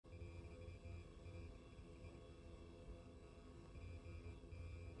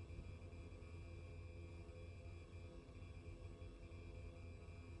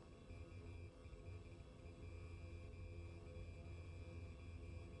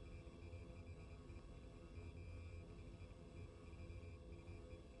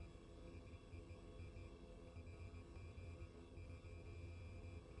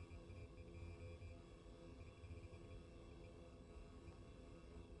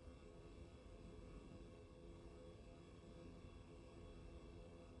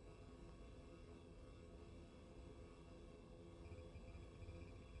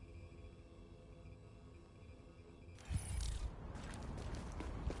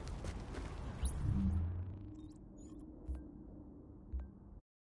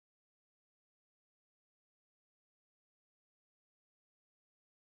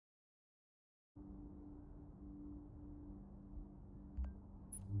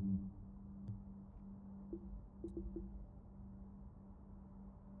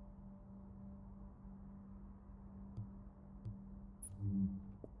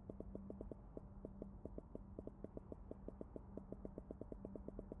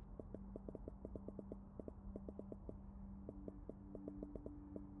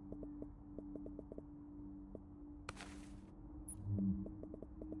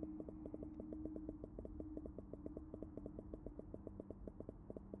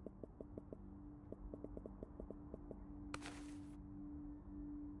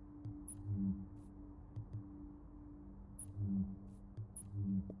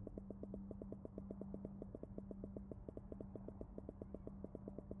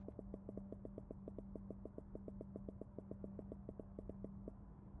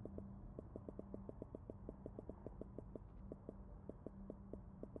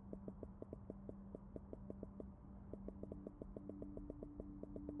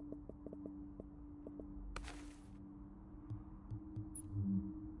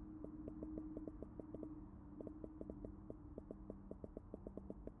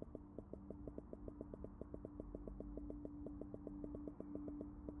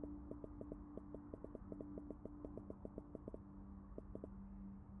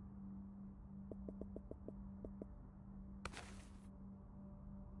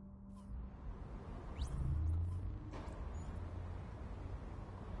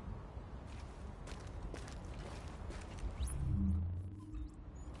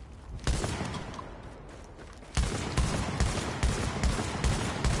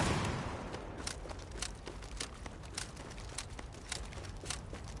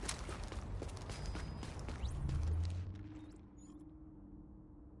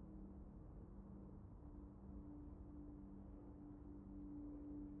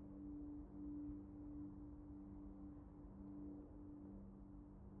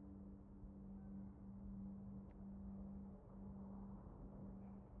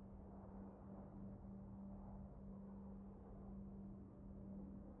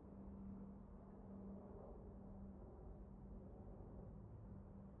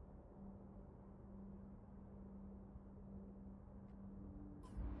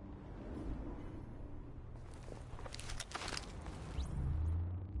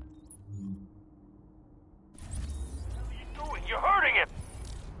You're hurting him!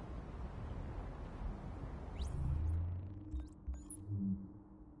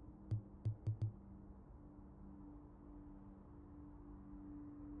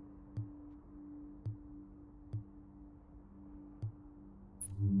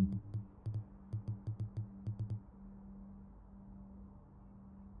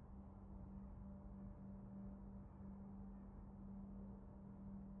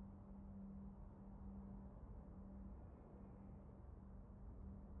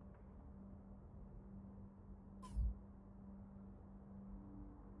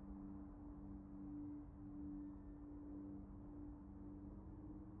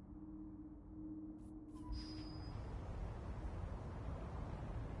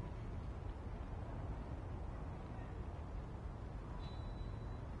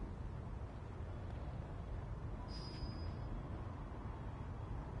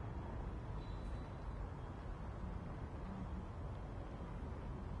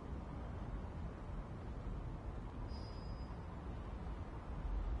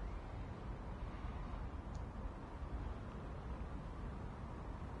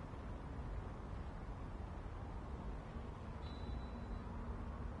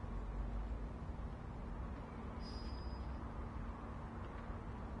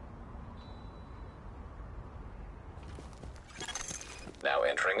 Now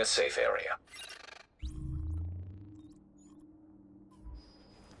entering a safe area.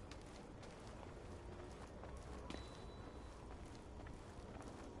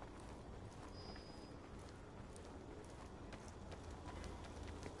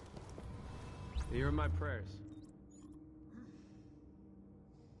 Here are my prayers.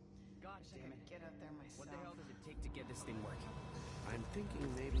 God damn it. Get up there myself. What the hell does it take to get this thing working? I'm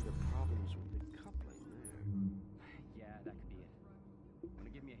thinking maybe the problem's with the coupling there. Yeah, that could be it.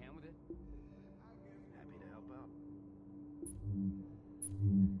 Wanna give me a hand with it? Happy to help out.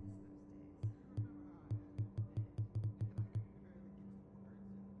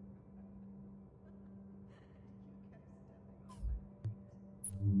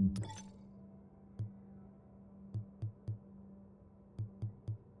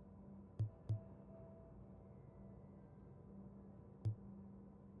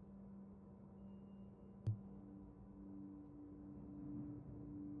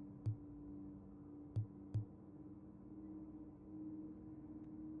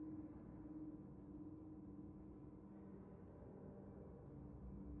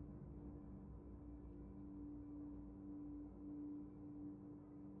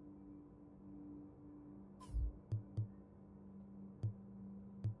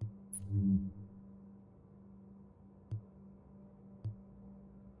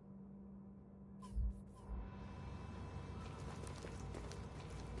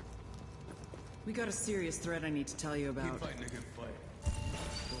 We got a serious threat I need to tell you about. Keep fighting a good fight.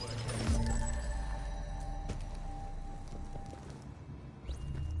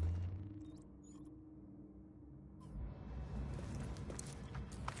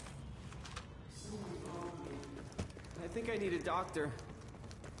 I think I need a doctor.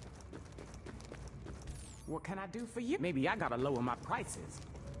 What can I do for you? Maybe I gotta lower my prices.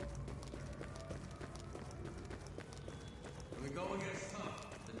 When the going gets tough,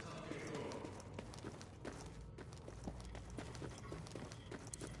 the tough get go.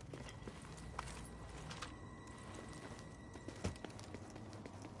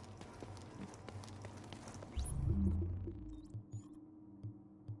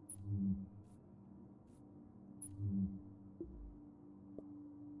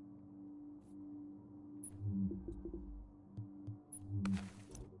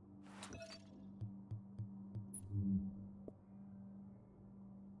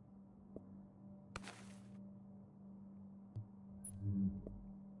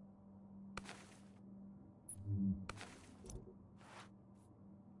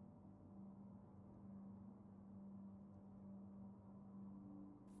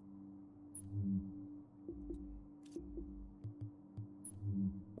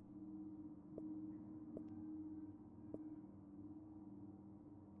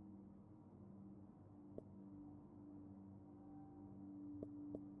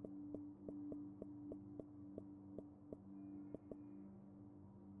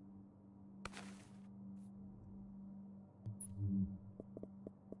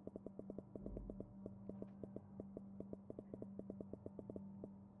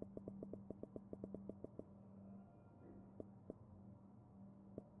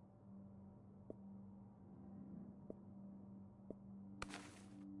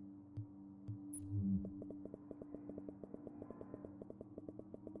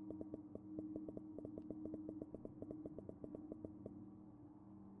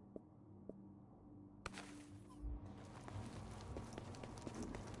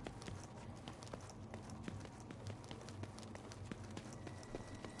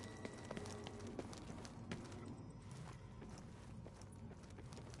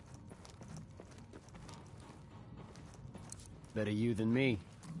 Better you than me.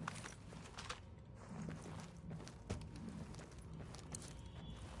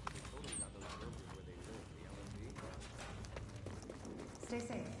 Stay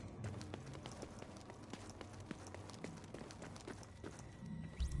safe.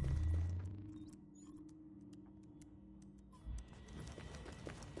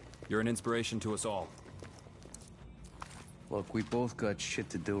 You're an inspiration to us all. Look, we both got shit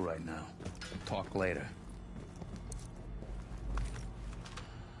to do right now. Talk later.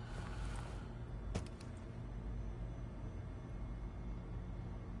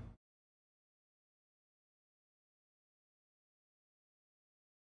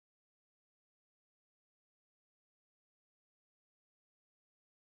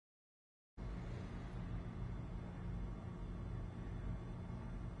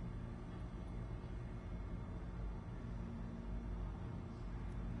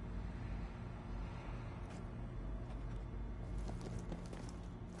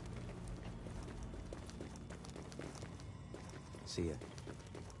 See ya.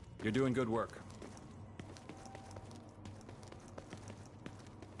 You're doing good work.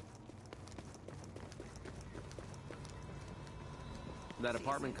 That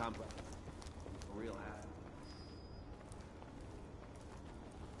apartment complex. A real asset.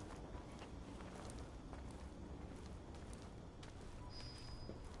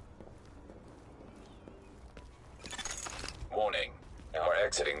 Warning. Now we're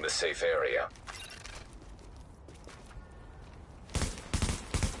exiting the safe area.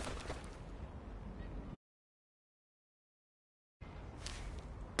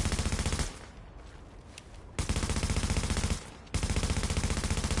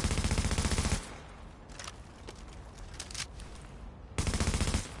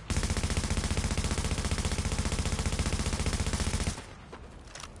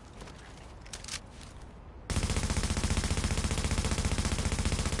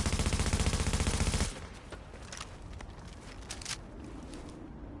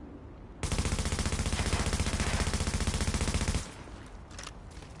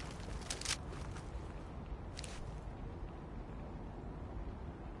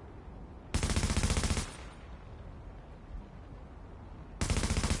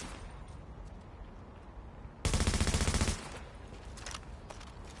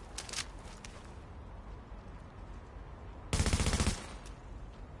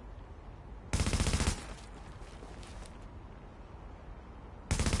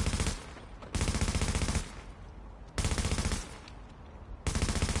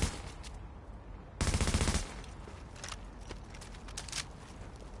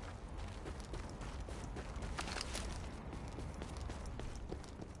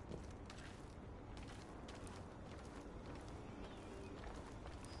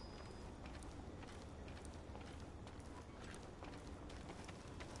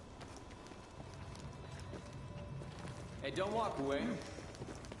 Hey, don't walk away.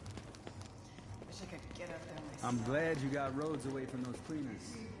 Wish I could get up there myself. I'm glad you got Rhodes away from those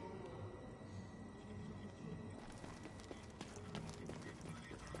cleaners.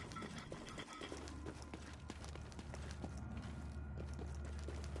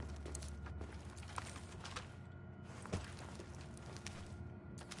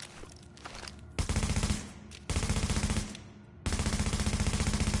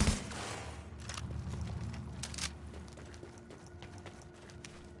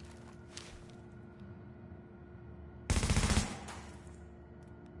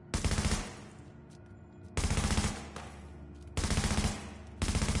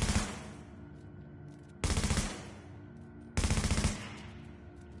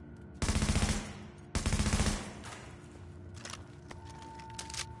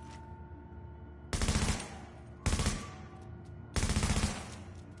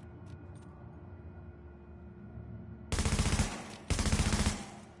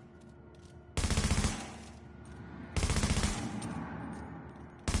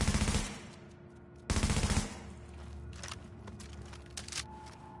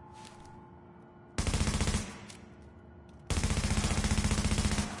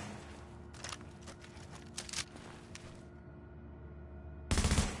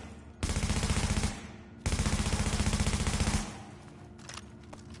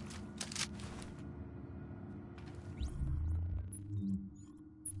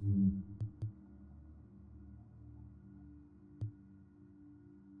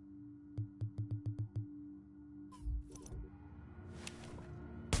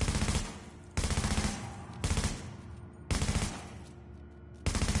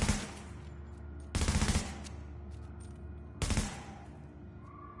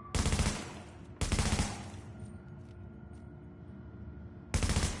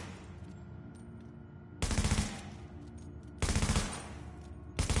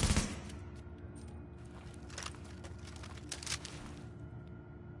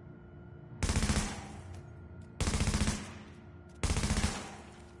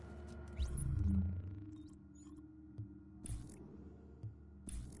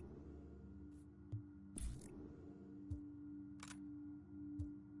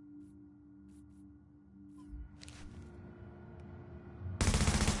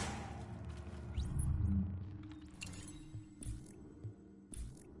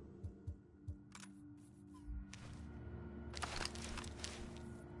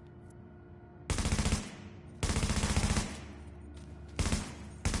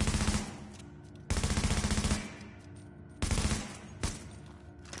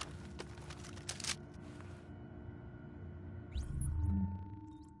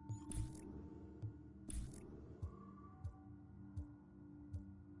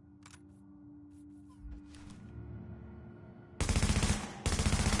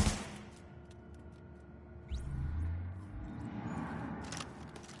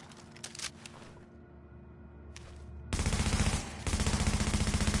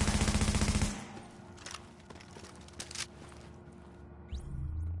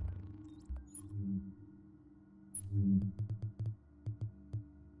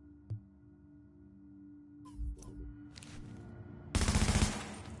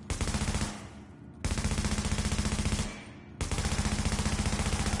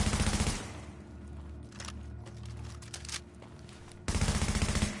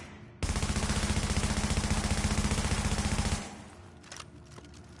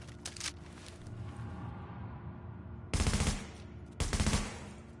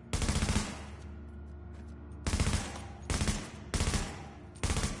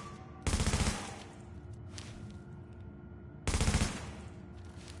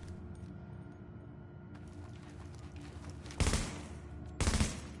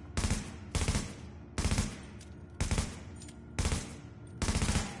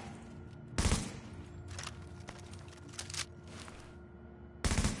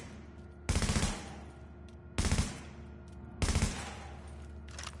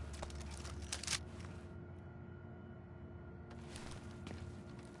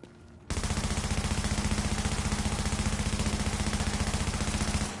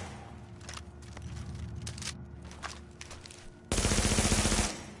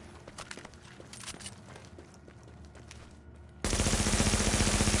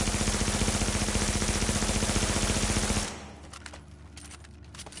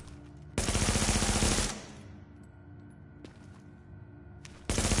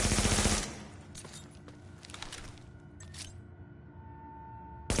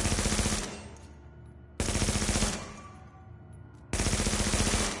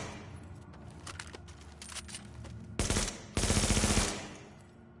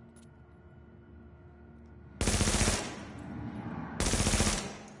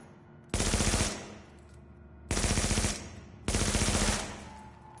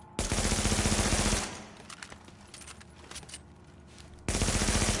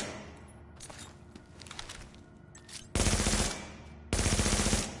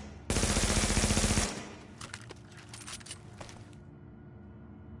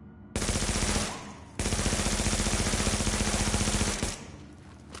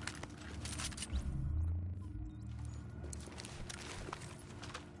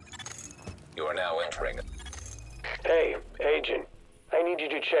 are now entering. Hey, Agent. I need you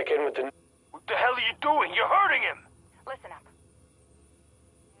to check in with the... What the hell are you doing? You're hurting him! Listen up.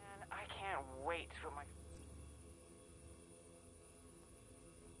 Man, I can't wait for my...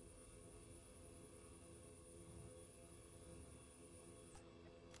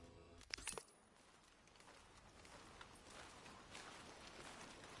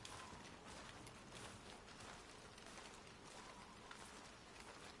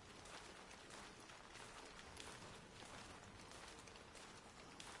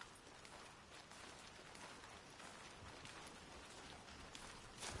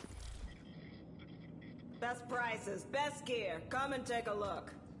 Best prices, best gear. Come and take a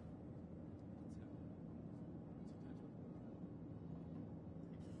look.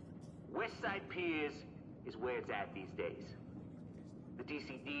 Westside Piers is where it's at these days. The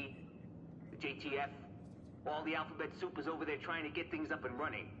DCD, the JTF, all the alphabet supers over there trying to get things up and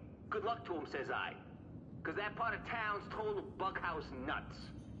running. Good luck to them, says I. Cause that part of town's total bughouse nuts.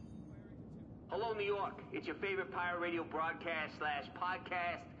 Hello, New York. It's your favorite pirate radio broadcast /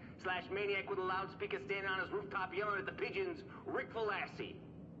 podcast / maniac with a loudspeaker standing on his rooftop yelling at the pigeons, Rick Velassi.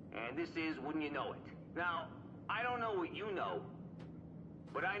 And this is Wouldn't You Know It. Now, I don't know what you know,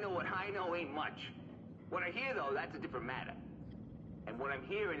 but I know what I know ain't much. What I hear, though, that's a different matter. And what I'm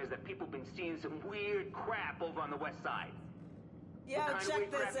hearing is that people been seeing some weird crap over on the west side. Yo, what kind check of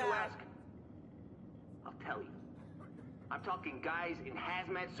weird this crap, you out. ask? I'll tell you. I'm talking guys in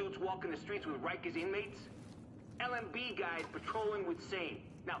hazmat suits walking the streets with Rikers inmates. LMB guys patrolling with SANE.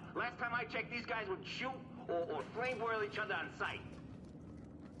 Now, last time I checked, these guys would shoot or flame broil each other on sight.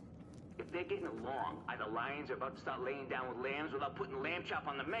 If they're getting along, either lions are about to start laying down with lambs without putting lamb chop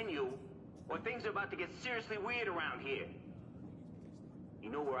on the menu, or things are about to get seriously weird around here. You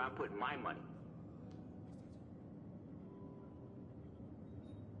know where I'm putting my money.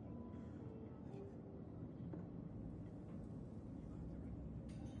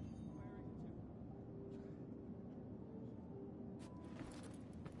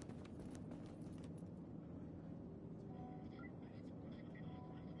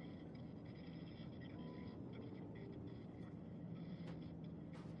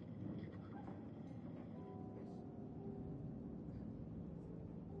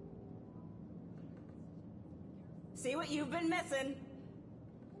 See what you've been missing.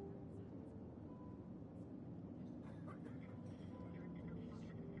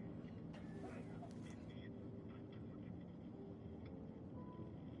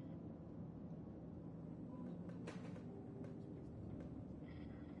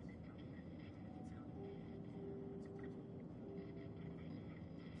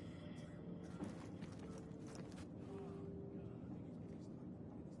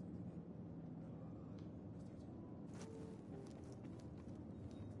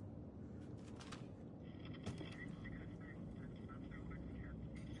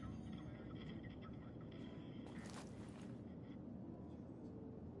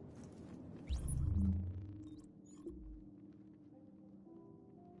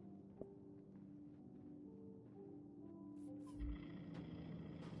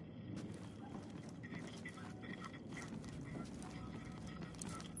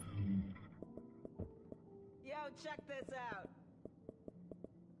 Yo, check this out.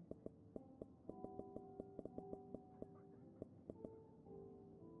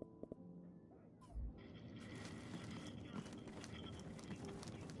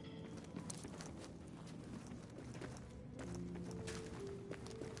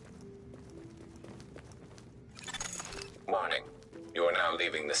 Warning. You are now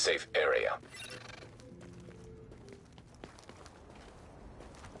leaving the safe area.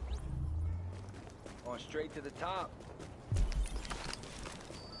 Going straight to the top.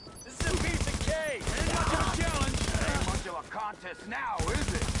 This is a piece of cake! Ain't much of a challenge! Ain't much of a contest now,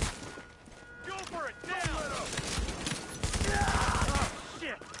 is it? Go for it, down! Oh,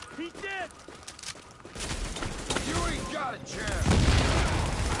 shit! He's dead! You ain't got a chance!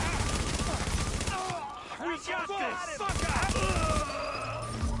 We got this!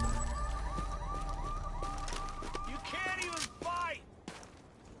 You can't even fight!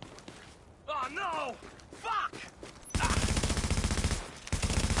 Oh no! Fuck!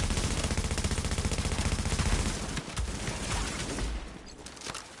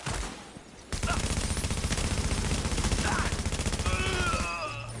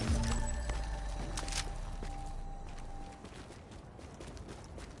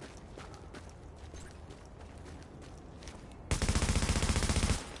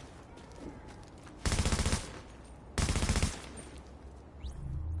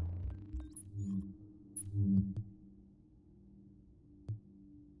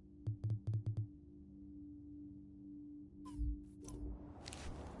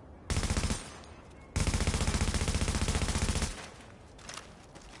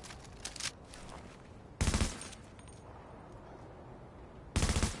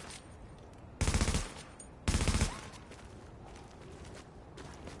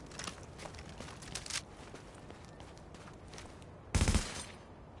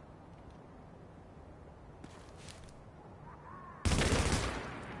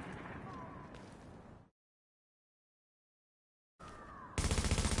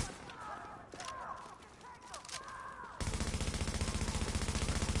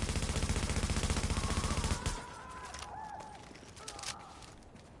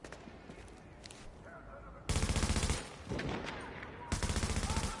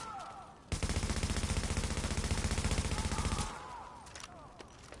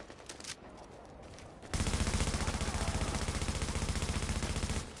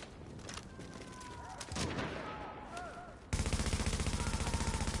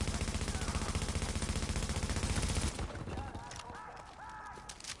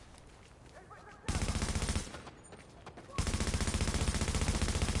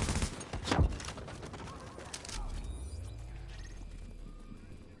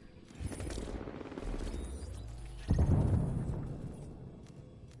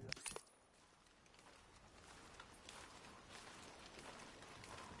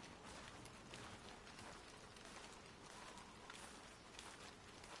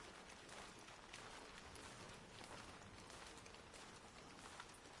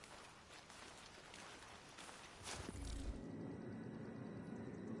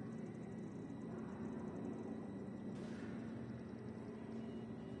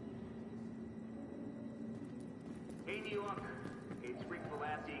 Hey, New York, it's Rick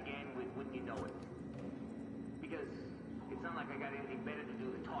Velassi again with Wouldn't You Know It. Because it's not like I got anything better to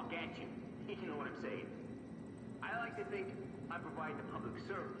do than talk at you. You know what I'm saying? I like to think I provide the public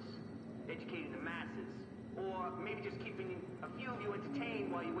service, educating the masses, or maybe just keeping a few of you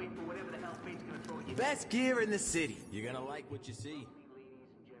entertained while you wait for whatever the hell fate's gonna throw at you. Best gear in the city. You're gonna like what you see. Ladies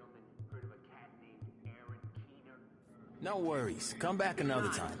and gentlemen, heard of a cat named Aaron Keener? No worries. Come back another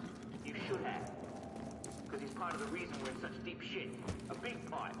time. You should have. Because he's part of the reason we're in such deep shit. A big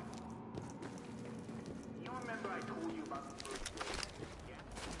part. You remember I told you about the first wave? Yeah?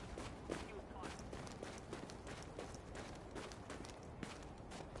 You were part of it.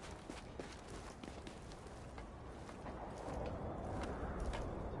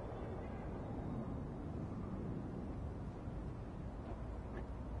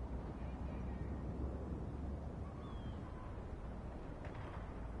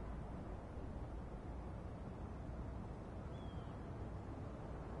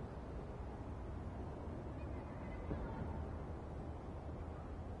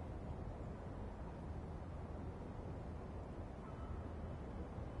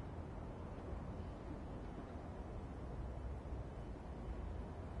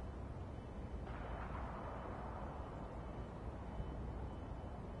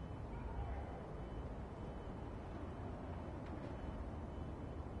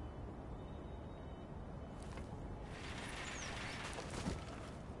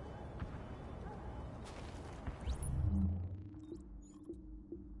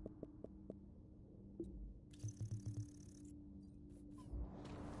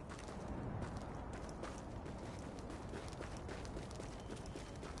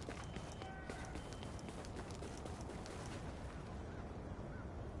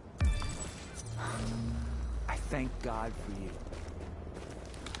 I thank God for you.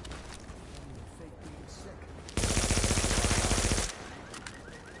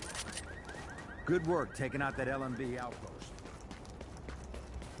 Good work taking out that LMB outpost.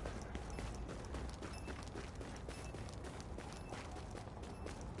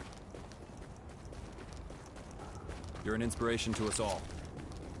 You're an inspiration to us all.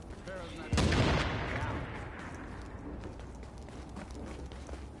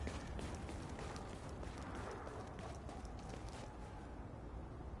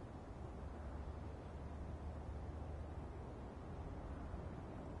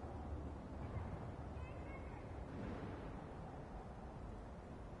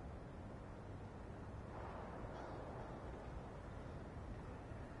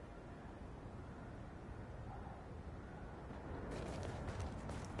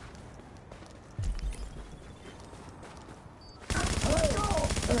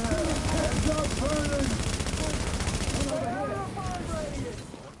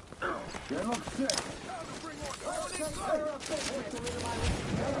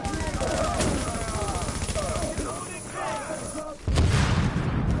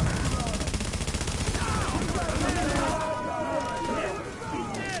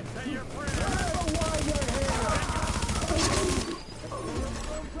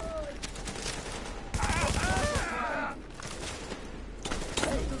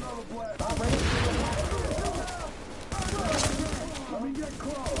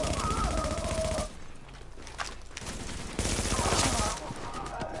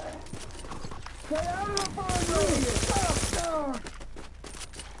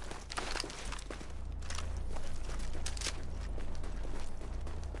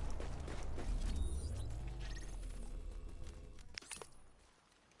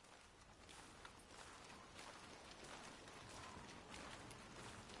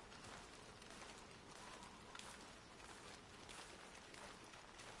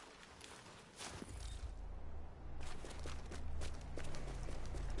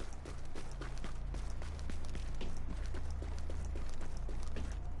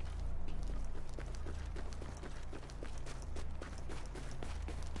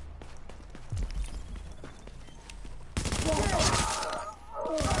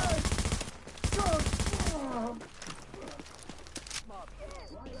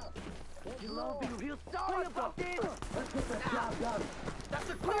 That's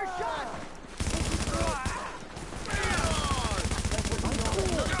a clear shot!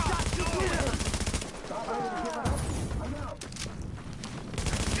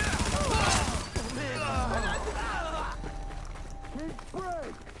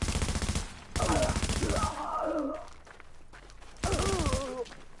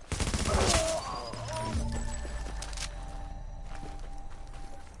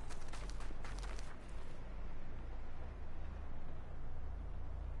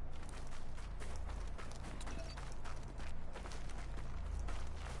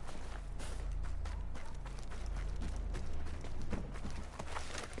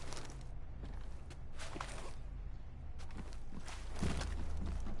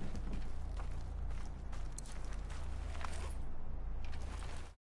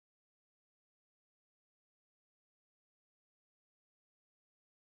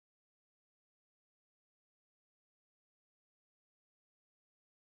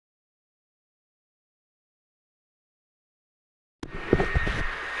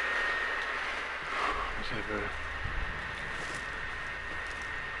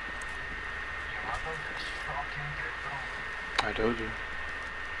 I told you.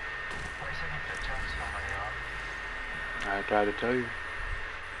 I tried to tell you.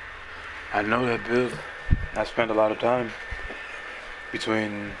 I know that build. I spent a lot of time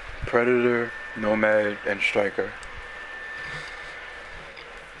between Predator, Nomad, and Striker.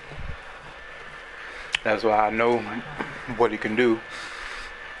 That's why I know what he can do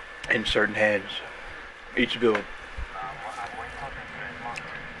in certain hands. Each build.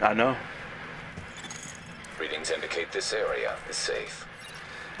 I know. Readings indicate this area is safe.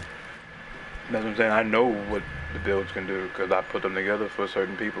 That's what I'm saying. I know what the builds can do because I put them together for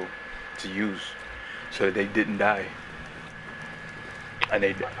certain people to use so that they didn't die. And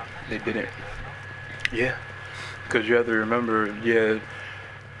they didn't. Yeah. Because you have to remember, yeah,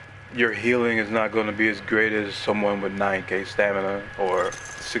 your healing is not going to be as great as someone with 9k stamina or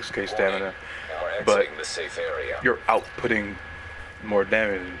 6k stamina. But the safe area. You're outputting more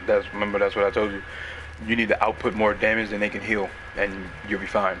damage. Remember, that's what I told you. You need to output more damage than they can heal, and you'll be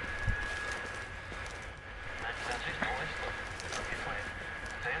fine.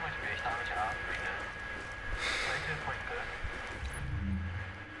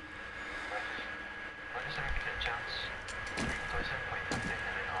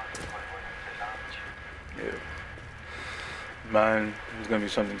 Yeah. Mine is going to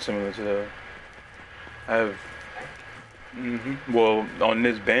be something similar to that. I have, well, on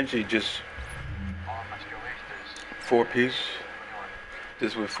this Banshee, just 4-piece.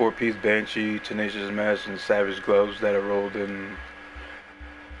 This with 4-piece Banshee, Tenacious Mask, and Savage Gloves that are rolled in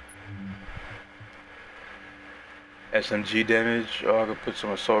SMG damage. Or I could put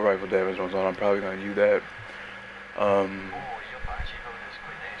some assault rifle damage on, so I'm probably going to use that.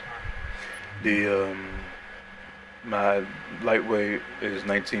 My lightweight is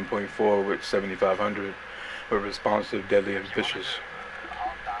 19.4 with 7,500 with responsive, deadly, and vicious.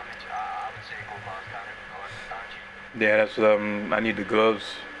 Yeah, that's what I need the gloves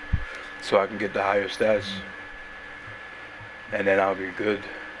so I can get the higher stats, and then I'll be good.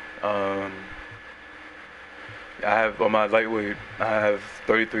 I have on my lightweight, I have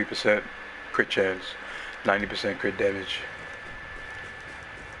 33% crit chance, 90% crit damage.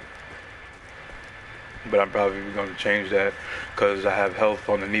 But I'm probably going to change that because I have health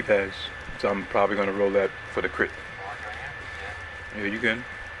on the knee pads, so I'm probably going to roll that for the crit. Yeah, you can.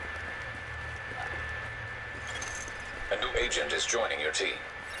 A new agent is joining your team.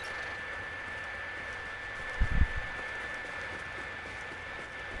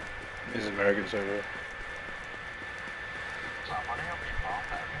 This is American server.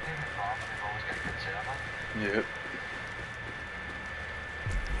 Yep.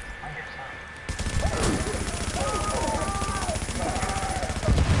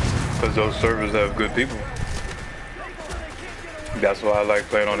 Because those servers have good people. That's why I like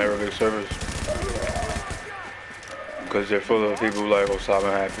playing on Arabic servers. Because they're full of people like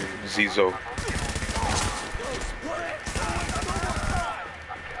Osama Happy, Zizo.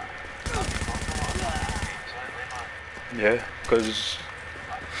 Yeah, because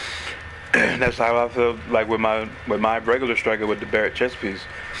that's how I feel like with my regular striker with the Barrett chest piece.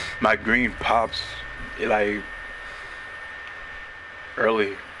 My green pops like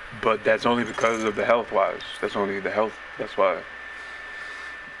early, but that's only because of the health wise. That's only the health, that's why.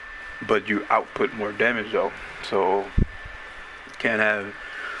 But you output more damage though, so can't have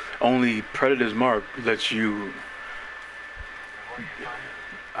only Predator's Mark lets you.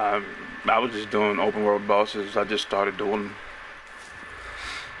 I was just doing open world bosses. I just started doing them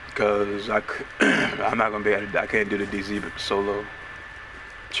because I'm not gonna be able to. I can't do the DZ solo.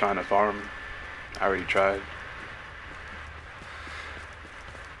 Trying to farm, I already tried.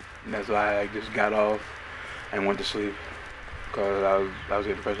 And that's why I just got off and went to sleep because I was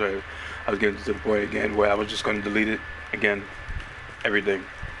getting frustrated. I was getting to the point again where I was just gonna delete it again, everything.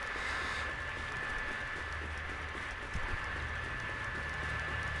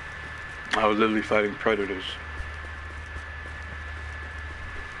 I was literally fighting predators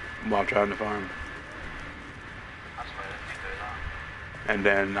while trying to farm. And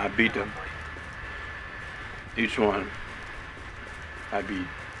then I beat them. Each one I beat.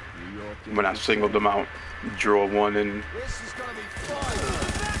 When I singled them out, drew one in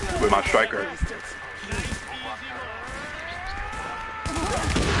with my striker.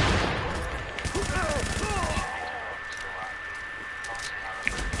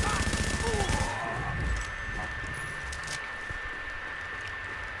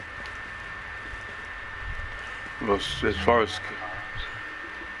 Well, as far as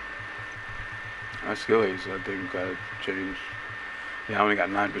my skill ace, I think got changed. Yeah, I only got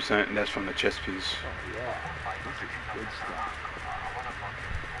 9%, and that's from the chest piece.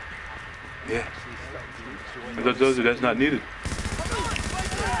 Yeah. That's not needed.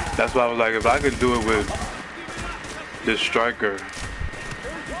 That's why I was like, if I could do it with this striker,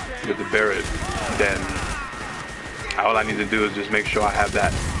 with the Barrett, then all I need to do is just make sure I have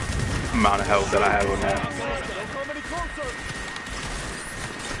that amount of health that I have on that.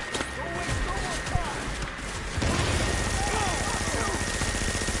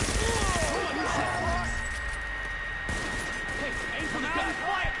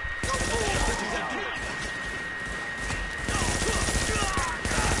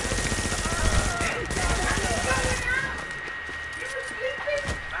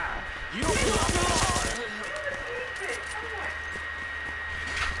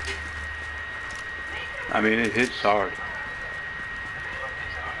 I mean, it hits hard.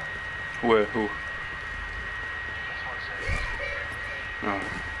 Where? Who? Oh.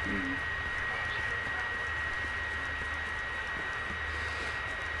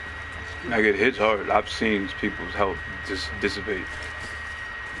 Like, it hits hard. I've seen people's health just dissipate.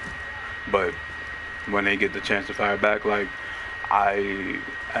 But when they get the chance to fire back, like I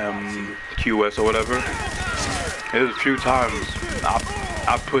am QS or whatever, there's a few times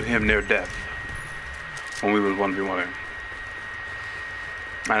I put him near death when we was 1v1ing.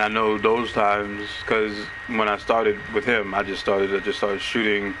 And I know those times, because when I started with him, I just started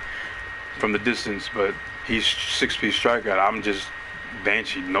shooting from the distance, but he's 6-piece striker, and I'm just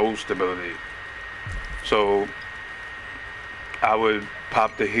Banshee, no stability. So I would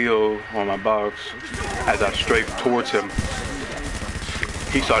pop the heel on my box as I strafed towards him.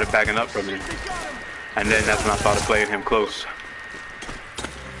 He started backing up from me, and then that's when I started playing him close.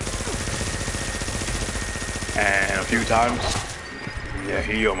 And a few times, yeah,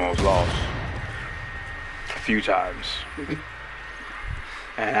 he almost lost. A few times.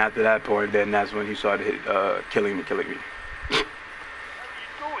 And after that point, then that's when he started killing me. You're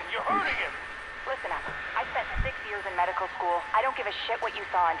hurting him. Listen up. I spent 6 years in medical school. I don't give a shit what you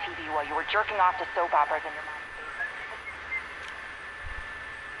saw on TV while you were jerking off to soap operas in your mom's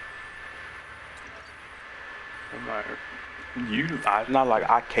basement. It's not like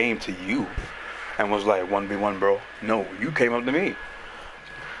I came to you and was like 1v1, bro. No, you came up to me.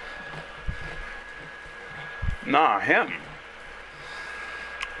 Nah, him.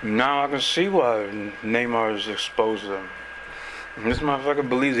 Now I can see why Neymar's exposed him. This motherfucker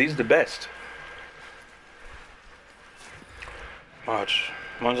believes he's the best. Watch.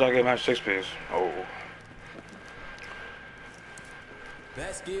 Once I get my 6-piece. Oh.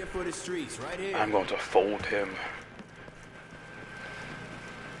 Best gear for the streets, right here. I'm going to fold him.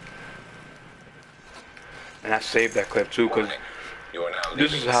 And I saved that clip too, because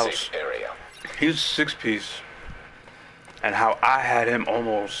this is how he's 6-piece, and how I had him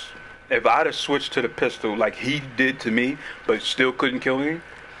almost. If I'd have switched to the pistol like he did to me, but still couldn't kill me,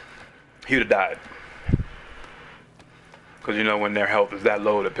 he would have died. Because you know when their health is that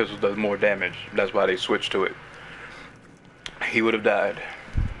low, the pistol does more damage. That's why they switched to it. He would have died.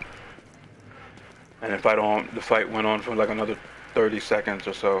 And the fight went on for like another 30 seconds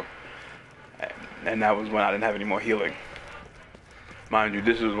or so. And that was when I didn't have any more healing. Mind you,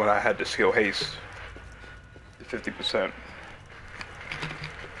 this is when I had the skill haste. 50%.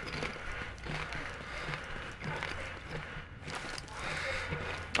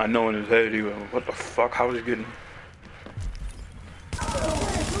 I know in his head he went, what the fuck, how was he getting...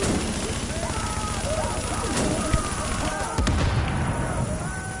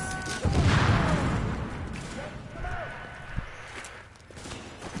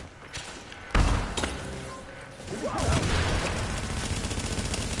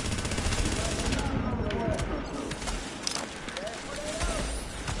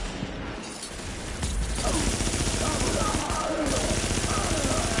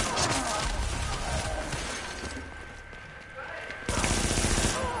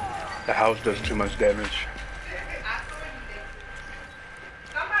 The house does too much damage.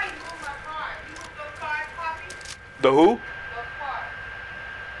 The who?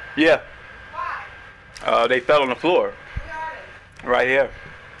 Yeah. They fell on the floor. Right here.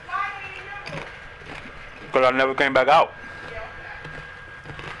 Because I never came back out.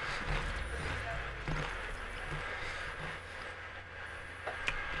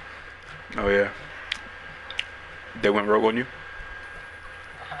 Oh yeah. They went rogue on you?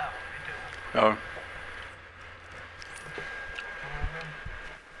 Oh.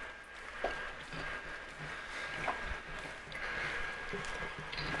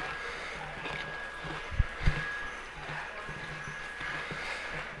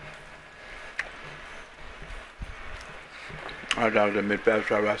 I was down the mid-fast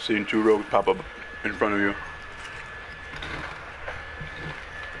drive. I seen 2 rogues pop up in front of you.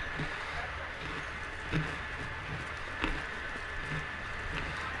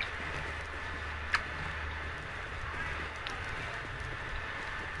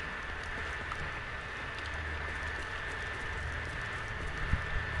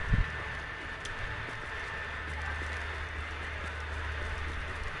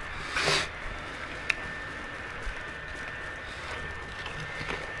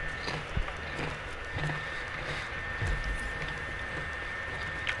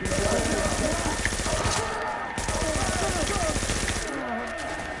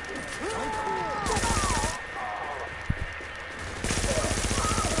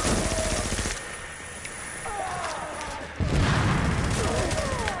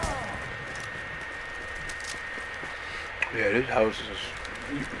 Yeah, this house is...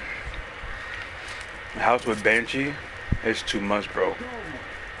 A house with Banshee, it's too much, bro.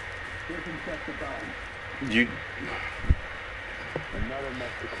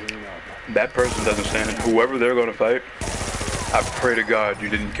 That person doesn't stand. Whoever they're gonna fight, I pray to God you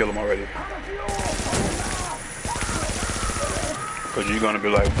didn't kill him already. Cause you're gonna be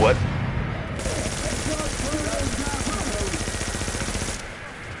like, what?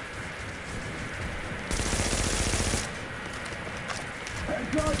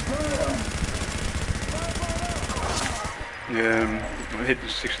 Yeah, I'm hitting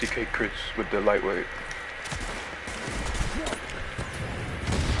 60k crits with the lightweight.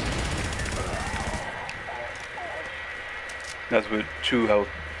 That's with two health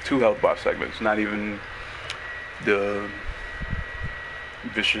bar segments, not even the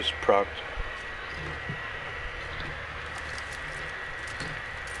vicious proc.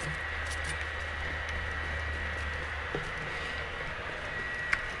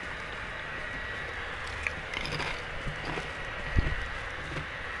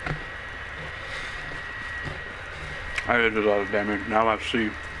 I did a lot of damage. Now I see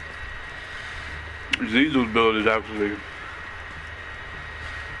Zizel's build is actually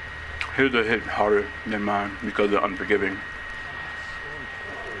his a hit harder than mine because of Unforgiving.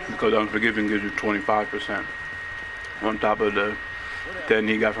 Because Unforgiving gives you 25% on top of the 10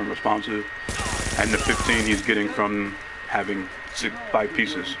 he got from Responsive and the 15 he's getting from having 5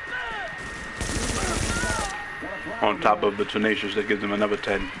 pieces. On top of the Tenacious that gives him another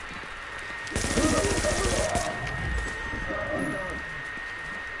 10.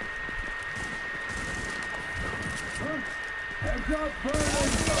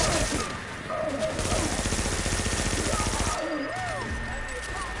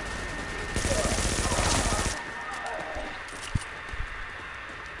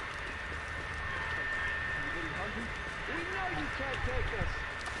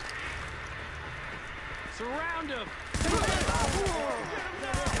 Surround him!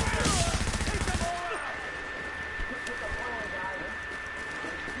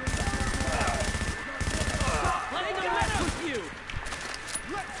 Letting him mess with you!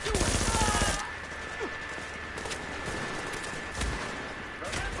 Let's do it!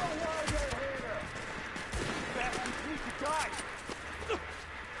 Remember why you're here! Bastards need to die!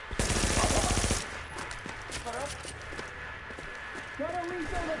 Gotta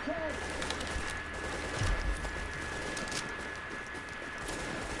refill the tank!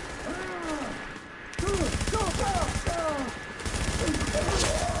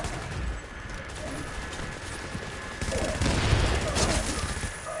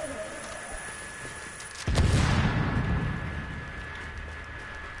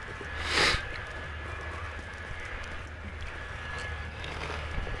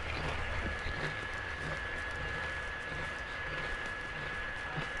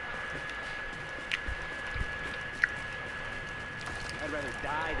 I'd rather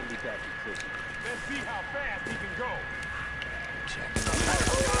die than be back in prison. Let's see how fast he can go. Check.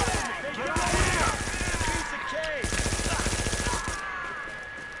 Piece of cake.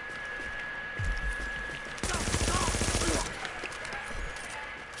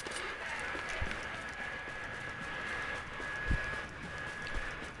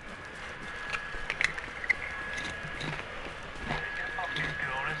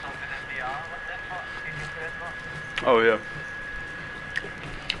 Oh yeah.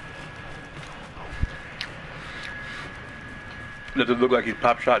 Does it look like he's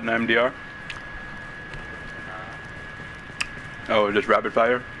pop shot in MDR? Oh, just rapid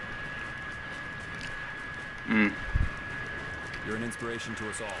fire? You're an inspiration to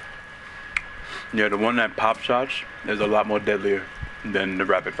us all. Yeah, the one that pop shots is a lot more deadlier than the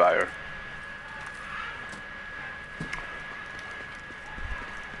rapid fire.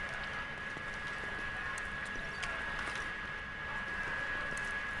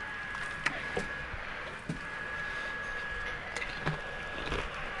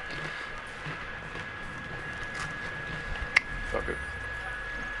 Fuck it.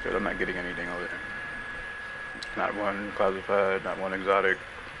 Because I'm not getting anything over there. Not one classified, not one exotic.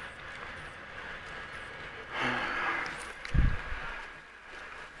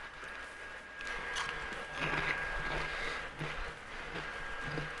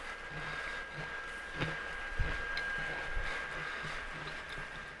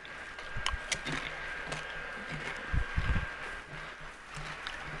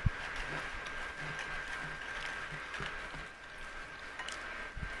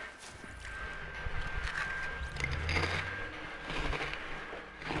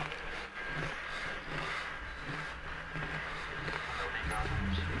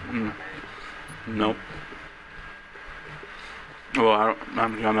 Nope. Well,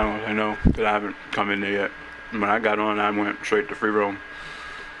 I'm not gonna say no, because I haven't come in there yet. When I got on, I went straight to free roam.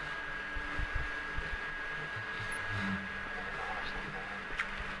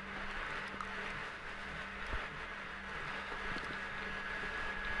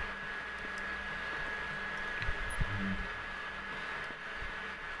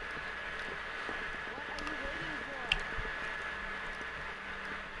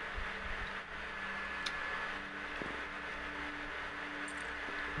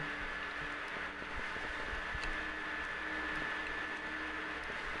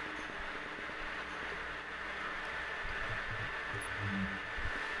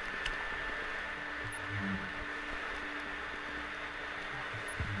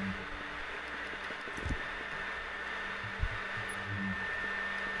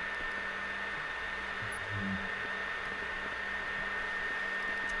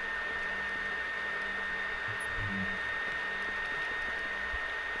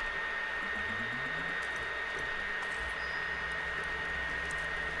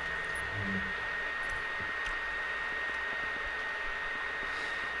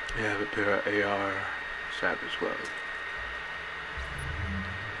 Yeah, a pair of AR Savage 12.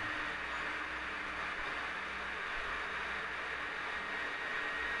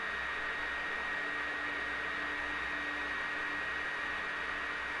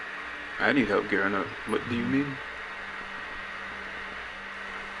 I need help gearing up. What do you mean?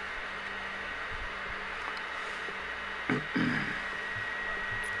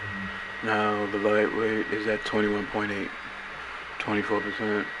 Now the lightweight is at 21.8,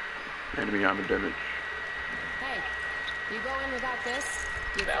 24% enemy armor damage. Hey, you go in without this?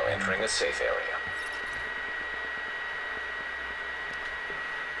 Now entering a safe area.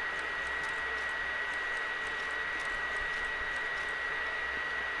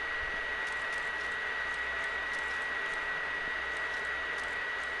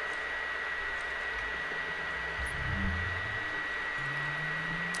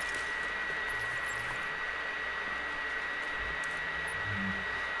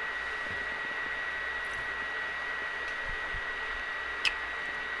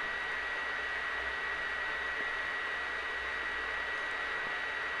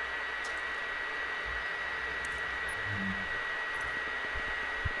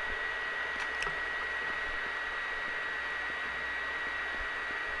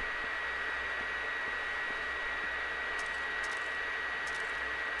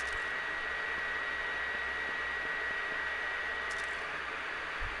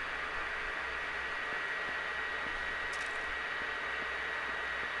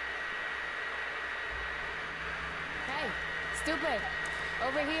 Stupid.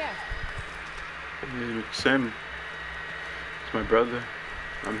 Over here. Sam. It's my brother.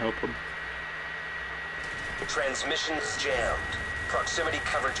 I'm helping. Transmissions jammed. Proximity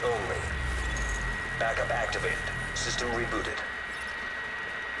coverage only. Backup activated. System rebooted.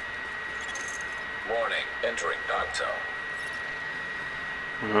 Warning, entering dark zone.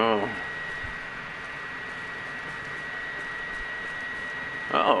 Oh.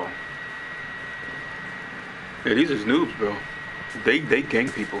 Uh-oh. Yeah, these is noobs, bro. They gang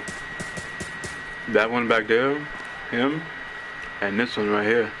people. That one back there, him, and this one right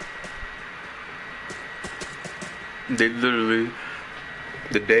here. They literally,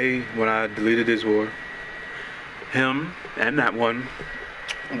 the day when I deleted this war, him and that one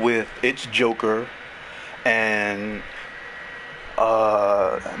with its Joker and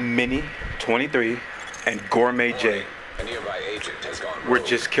Mini 23 and Gourmet J A nearby agent has gone were rogue.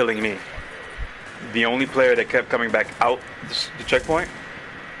 just killing me. The only player that kept coming back out the checkpoint,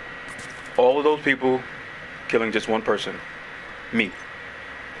 all of those people killing just one person, me.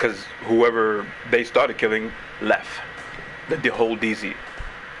 Because whoever they started killing left, the whole DZ.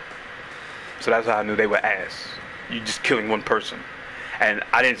 So that's how I knew they were ass. You just killing one person. And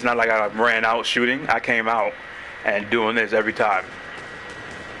it's not like I ran out shooting. I came out and doing this every time.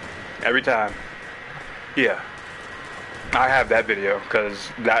 Every time. Yeah. I have that video because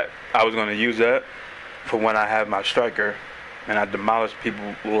I was going to use that for when I have my striker and I demolish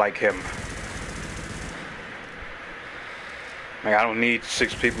people like him. Like, I don't need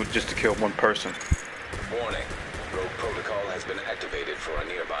 6 people just to kill one person. Warning, rogue protocol has been activated for a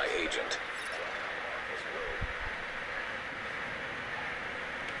nearby agent.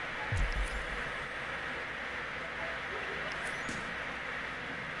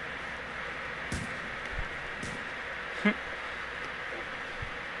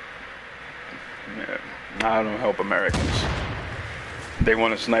 Yeah, I don't help Americans. They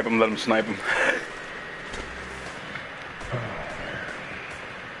want to snipe them, let them snipe them.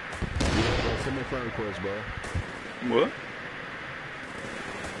 Send me a friend request, bro. What?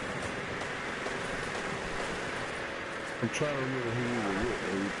 I'm trying to remember who we were with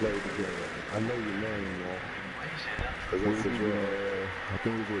when we played together. I know your name, though. I think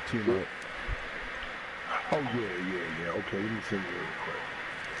we were with T-Mac. Oh, yeah. Okay, let me see you real quick.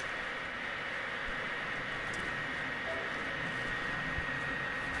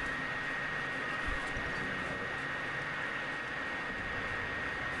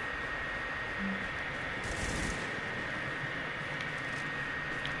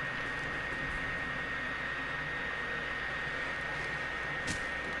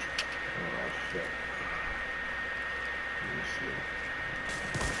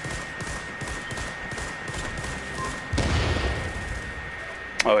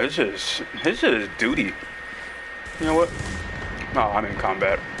 Oh, it's just duty. You know what? No, I'm in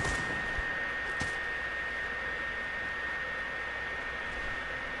combat.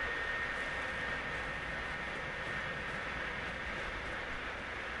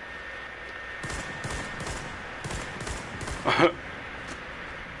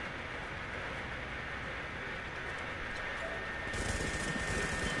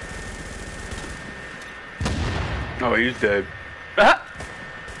 Oh, he's dead.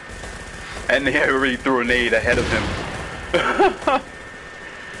 And they already threw a nade ahead of him.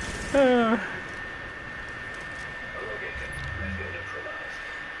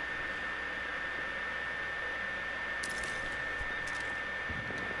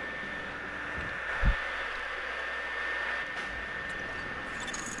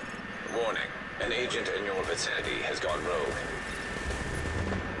 Warning, an agent in your vicinity has gone rogue.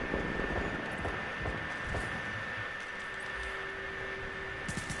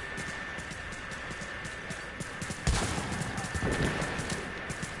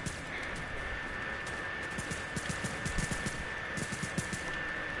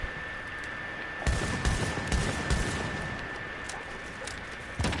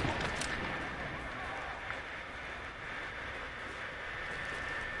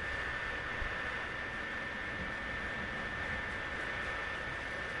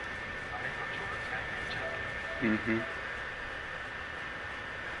 Mm-hmm.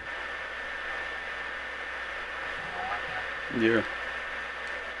 Yeah.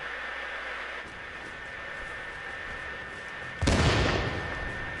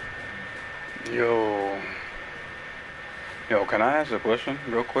 Yo, can I ask a question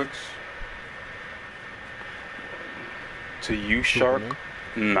real quick? To you, Shark?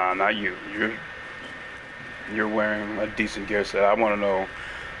 Nah, not you. You're wearing a decent gear set. I want to know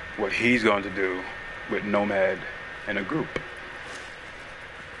what he's going to do with Nomad in a group.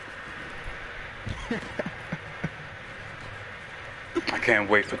 I can't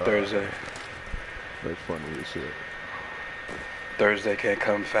wait for Thursday. That's funny as shit. Thursday can't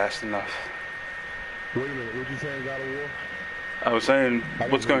come fast enough. Wait a minute, what you saying, God of War? I was saying,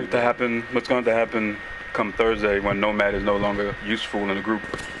 what's going to happen come Thursday when Nomad is no longer useful in the group?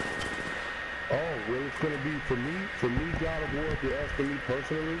 Oh, well, it's going to be, for me, God of War, if you're asking me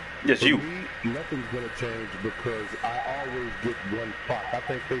personally, yes, for you. me, nothing's going to change because I always get one pop. I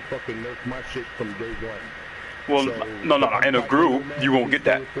think they fucking nerfed my shit from day one. Well, so, no, in a group, you won't get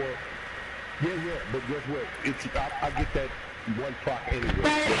that. Yeah, but guess what? I get that one proc anyway.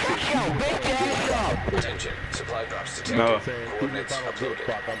 Attention, supply drops detected. No. Coordinates uploaded.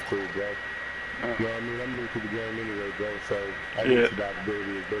 Proc, I'm cool, bro. You know what I mean? I'm new to the game anyway, bro, so I need to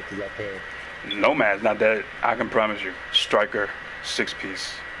ability as best as I can. Nomad's not that, I can promise you. Striker,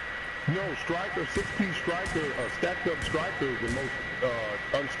 6-piece. No, Striker, 6-piece Striker, stacked up Striker is the most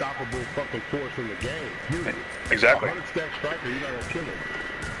unstoppable fucking force in the game. Period. Exactly. 100 stack Striker, you're not gonna kill him.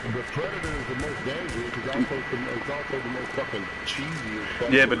 The Predator is the most dangerous. It's also the most fucking cheesy.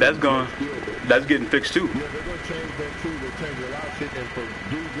 Yeah, but that's getting fixed too. Yeah, they're gonna change that too. They're changing a lot of shit. And for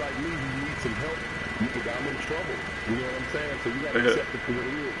dudes like me who need some help, I'm in trouble. You know what I'm saying? So you gotta accept it for what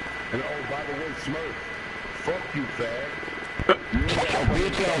it is. And oh, by the way, Smurf, fuck you, fag. You ain't got a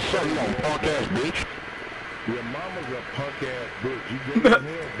bitch ass something on punk ass bitch. Your mama's a punk ass bitch. You get in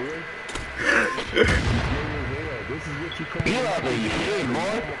hell, boy. This is what you come on. Get out of here,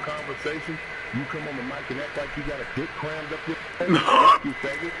 boy. Conversation. You come on the mic and act like you got a dick crammed up your face. You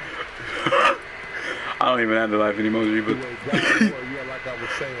faggot. I don't even have the life anymore, but yeah, like I was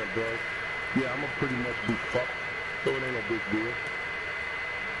saying, bro. Yeah, I'm a pretty much big fuck, so it ain't no big deal.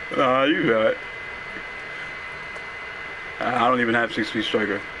 You got it. I don't even have 6-piece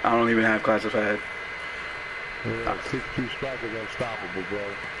Striker. I don't even have classified. Yeah, 6-piece Striker's unstoppable, bro.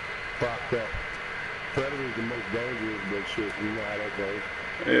 Fucked up. Predator is the most dangerous, but shit, you know how that goes.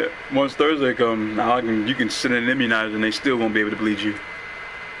 Yeah, once Thursday comes, you can send an immunizer and they still won't be able to bleed you.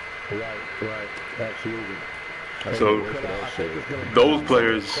 Right, absolutely. So those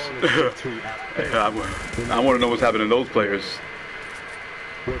players, I want to know what's happening to those players.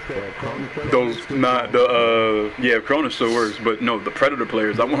 Those not the yeah, Cronus still works, but no, the Predator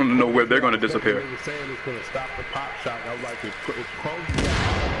players. I want to know where they're going to disappear.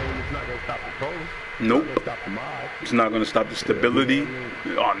 Nope. It's not going to stop the stability.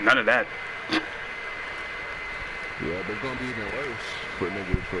 Oh, none of that. Yeah, they're going to be even worse for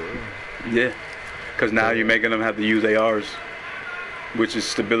niggas for real. Yeah, because now you're making them have to use ARs, which is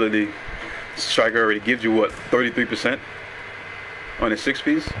stability. Striker already gives you what, 33% on a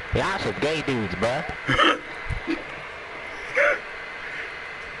 6-piece? Y'all some gay dudes, bruh.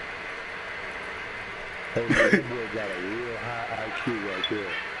 Hey, this boy got a real high IQ right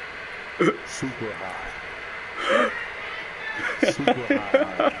there. Super high. Super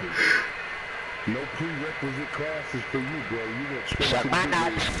high IQ. No prerequisite classes for you, bro. You went straight to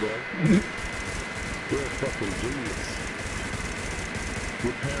genius, bro. You're a fucking genius.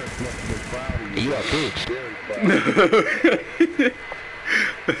 Your parents must have been proud of you. You a bitch. Very proud.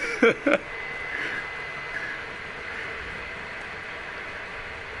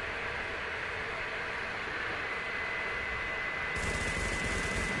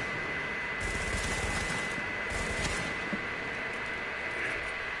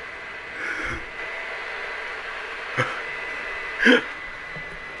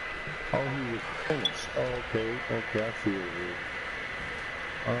 Oh, he was Cronus. Oh, okay, I see it.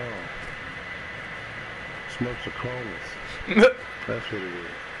 Oh. Smokes a Cronus. That's what it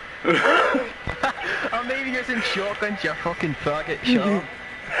is. Oh, maybe you're some shotguns, you fucking faggot, shut up.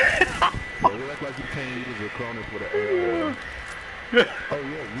 It look like you can't use a Cronus with an AR. Oh,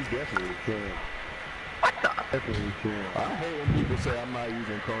 yeah, you definitely can. What the? Definitely can. I hate when people say I'm not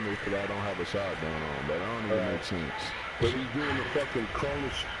using Cronus because I don't have a shotgun on. That don't even make sense. But he's doing the fucking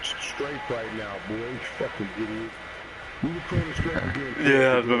Cronus strafe right now, boy. You fucking idiot. You the Cronus strafe again.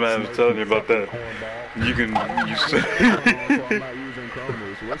 Yeah, I was telling you about that. You can use. I'm not using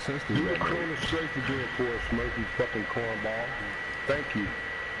Cronus. What sense does You the that make? Cronus strafe again for us, Smurfy fucking cornball. Thank you.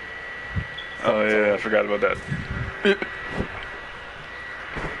 Oh yeah, I forgot about that.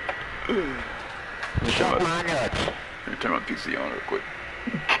 Shut my nuts. Let me turn my PC on real quick.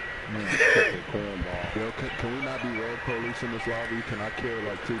 Yo, can we not be road police in this lobby? Can I kill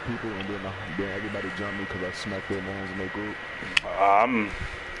like 2 people and then everybody jump me because I smacked their names in their group? I'm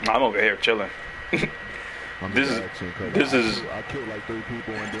over here chilling. This is. I killed like 3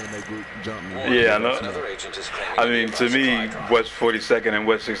 people and then they group jumped me. Yeah, I know. I mean, to me, West 42nd and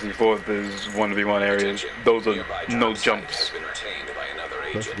West 64th is 1v1 areas. Those are no jumps.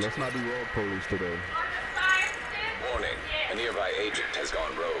 Let's not be road police today. Warning, a nearby agent has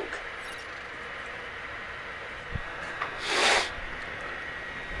gone rogue.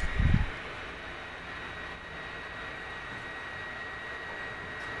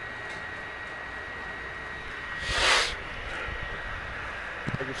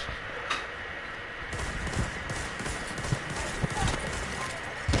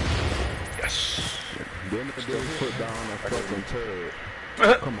 Yes. Then they put down a fucking turd.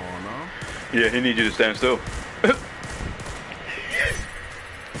 Come on, now. Yeah, he needs you to stand still.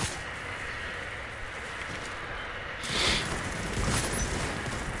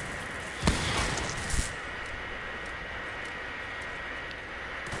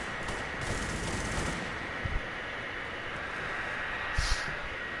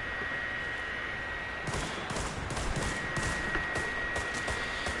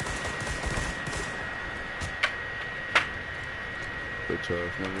 Bitch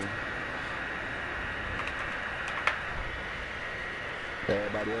ass nigga.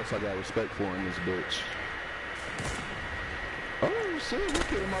 Everybody else I got respect for in this bitch. Oh shit, we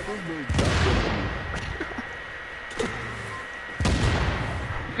came out this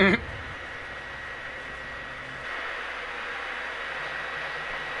bitch.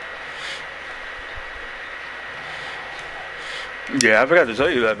 Yeah, I forgot to tell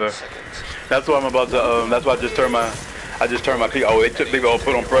you that, bro. That's why I'm about to. That's why I just turned my P. Oh, they all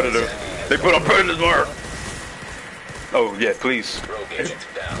put on Predator. They put on Predator's mark. Oh yeah, please.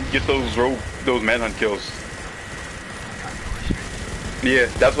 Get those manhunt kills. Yeah,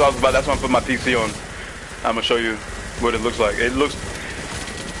 that's what I was about. That's why I put my PC on. I'm gonna show you what it looks like. It looks.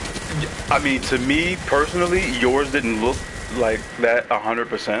 I mean, to me personally, yours didn't look like that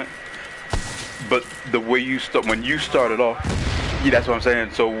 100%. But the way you when you started off, yeah, that's what I'm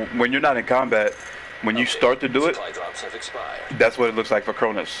saying. So when you're not in combat, when you start to do it, that's what it looks like for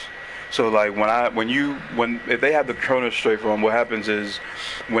Cronus. So like if they have the Cronus strafe on, what happens is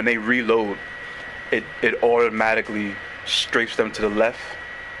when they reload, it automatically strafes them to the left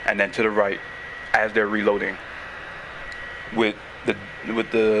and then to the right as they're reloading. with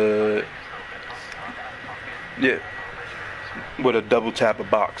a double tap a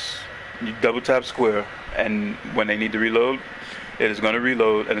box. You double tap square, and when they need to reload, it is going to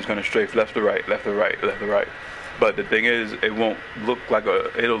reload and it's going to strafe left to right, left to right, left to right. But the thing is, it won't look like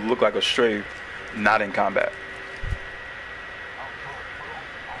it'll look like a strafe, not in combat.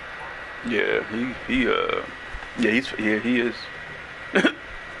 Yeah, he is.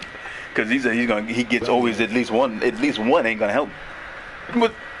 Cause he gets always at least one ain't gonna help.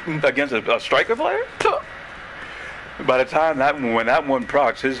 But against a striker player, by the time when that one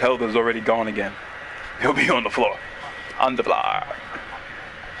procs, his health is already gone again. He'll be on the floor. On the floor.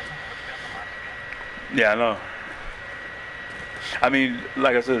 Yeah, I know. I mean,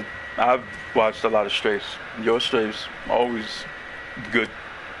 like I said, I've watched a lot of strafes. Your strafes always good.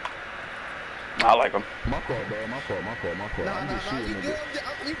 I like them. My fault, bro. My fault. I'm just shooting. You good?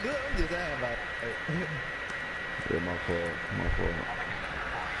 You good? I'm just saying about it. Yeah, my fault.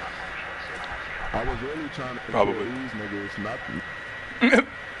 I was really trying to probably these niggas not.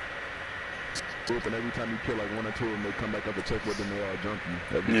 And every time you kill like one or two of them, they come back up to check with them. They all jump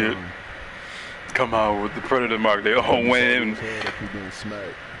you every time. Come out with the predator mark. They all went in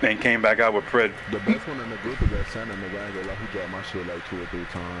and came back out with pred. The best one in the group is that Santa nigga. I ain't gonna lie, he dropped my shit like 2 or 3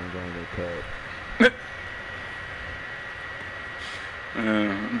 times. I ain't gonna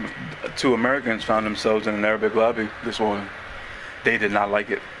cut. 2 Americans found themselves in an Arabic lobby this morning. They did not like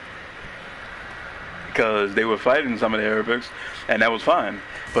it because they were fighting some of the Arabics, and that was fine.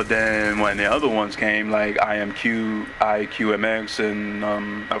 But then when the other ones came, like IMQ, IQMX, and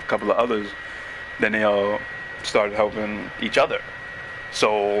a couple of others, then they all started helping each other.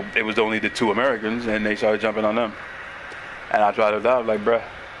 So it was only the 2 Americans, and they started jumping on them. And I tried it out, like, bruh,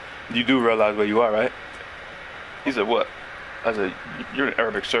 you do realize where you are, right? He said, what? I said, you're an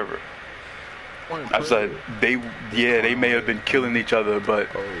Arabic server. I said, they may have been killing each other, but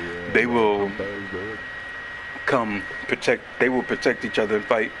they will protect each other and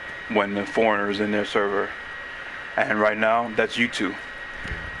fight when the foreigner is in their server. And right now, that's you 2.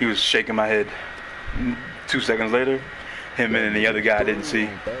 He was shaking my head. 2 seconds later, him and the other guy didn't see.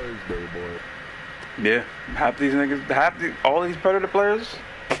 Yeah, all these Predator players,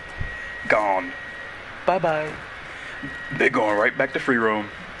 gone. Bye-bye. They're going right back to free roam.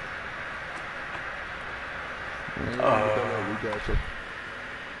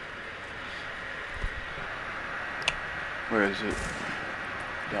 Where is it?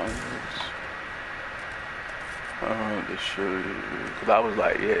 Downwards. This should. Because I was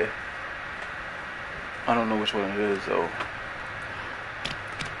like, yeah. I don't know which one it is though.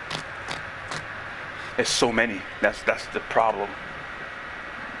 It's so many. That's the problem.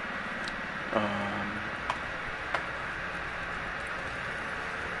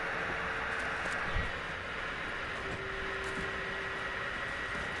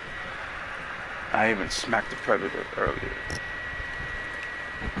 I even smacked the Predator earlier.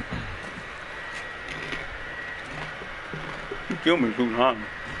 You feel me, huh?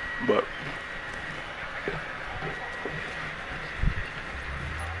 But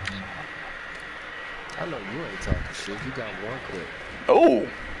I know you ain't talking shit. You got 1 clip. Oh,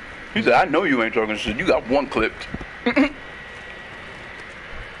 he said, I know you ain't talking shit. You got 1 clipped.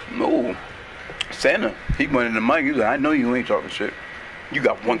 No, Santa. He went in the mic. He said, I know you ain't talking shit. You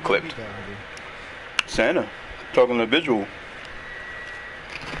got 1 clipped. Santa, talking to visual.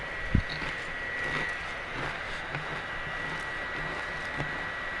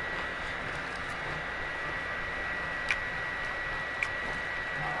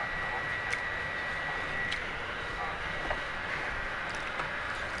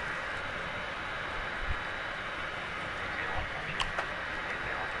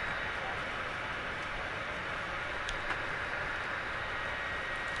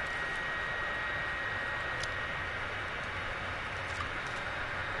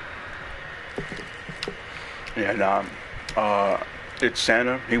 Yeah, it's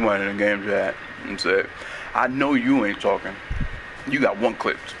Santa. He went in the game chat and said, I know you ain't talking. You got 1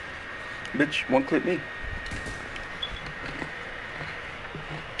 clipped. Bitch, 1 clip me.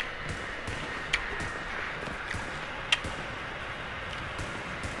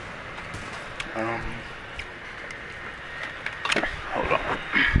 Hold on.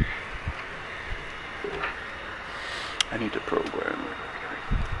 I need to program it.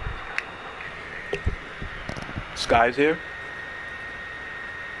 Sky's here.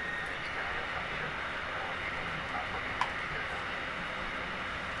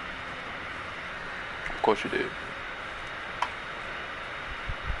 Of course you did.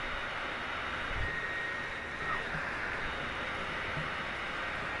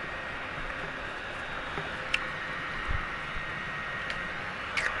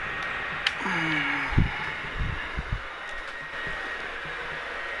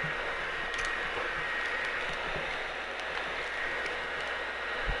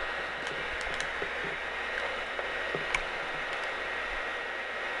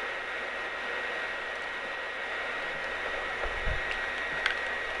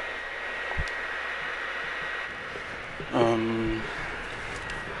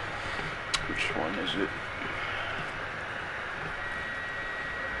 one is it?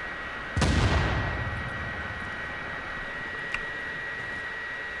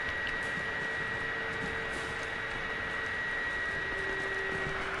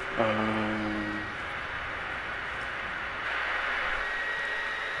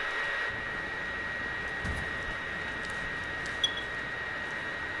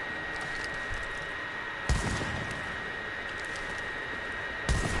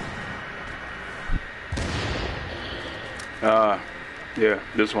 Yeah,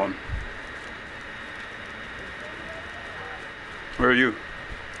 this one. Where are you?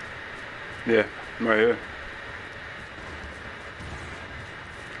 Yeah, I'm right here.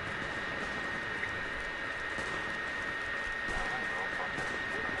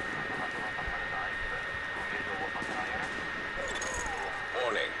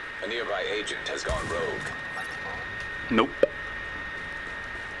 Warning, a nearby agent has gone rogue. Nope.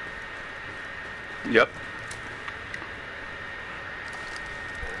 Yep.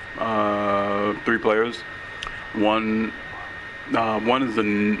 3 players. One is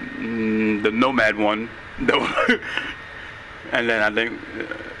the Nomad one, and then I think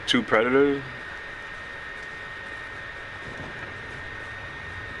 2 Predators.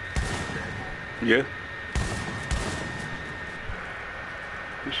 Yeah.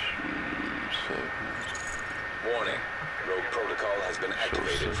 Warning, rogue protocol has been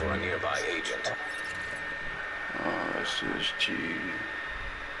activated for a nearby agent. SSG.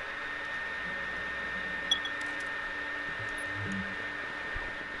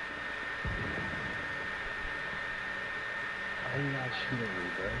 How you not shooting me,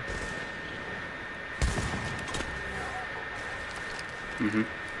 bro? Mm-hmm.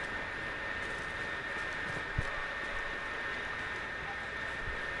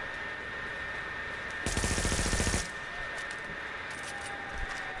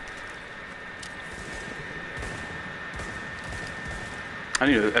 I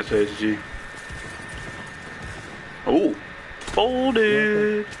need an SSG. Oh,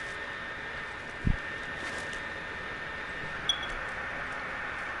 folded.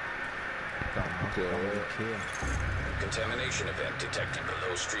 Contamination event detected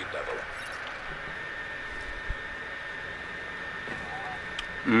below street level.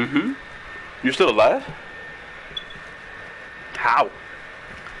 Mm-hmm. You still alive? How?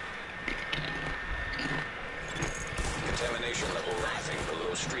 Contamination level rising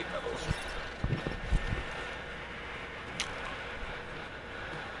below street level.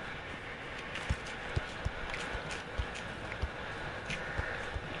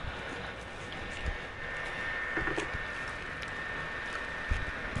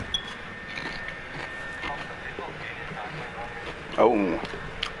 Oh.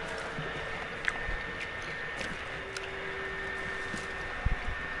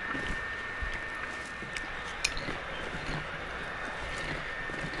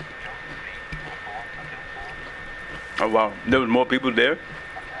 Oh wow, there was more people there?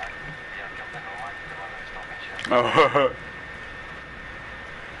 Oh.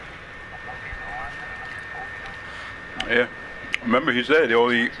 Yeah. Remember he said they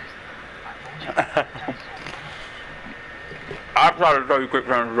only I tried to show you quick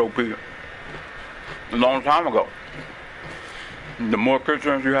turns OP a long time ago. The more quick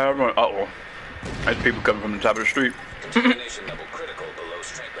turns you have, uh-oh. There's people coming from the top of the street. Contamination level critical below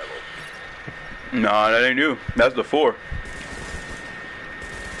street level. Nah, that ain't you. That's the 4.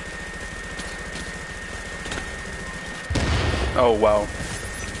 Oh, wow.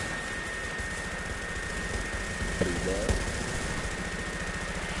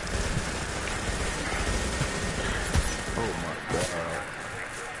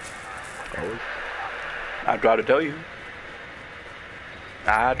 I tried to tell you.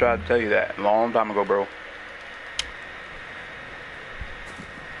 I tried to tell you that a long time ago, bro.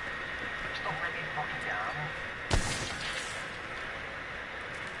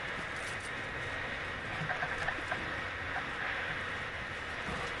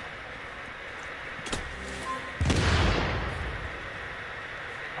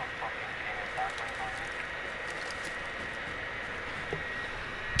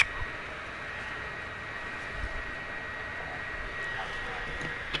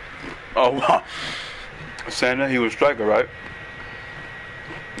 Oh, wow. Santa, he was striker, right?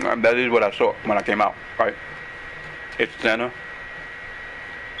 That is what I saw when I came out, right? It's Santa.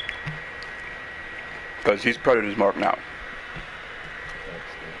 Because he's Predator's mark now.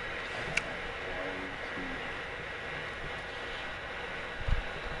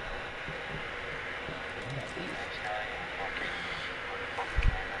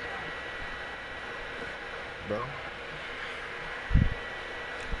 Bro.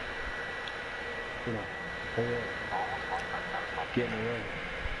 you know, getting away.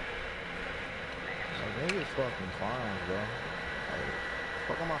 Like, they just fucking clowns, bro. Like,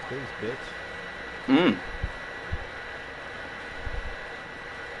 fuck on my face, bitch. Mm.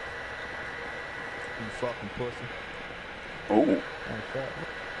 You fucking pussy. Oh. Like that.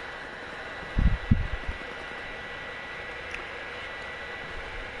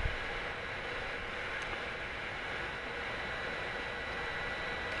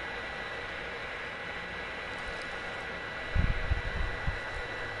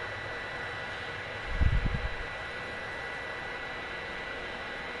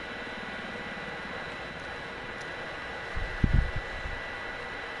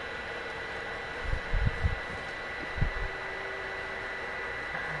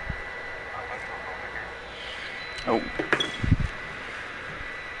 Oh.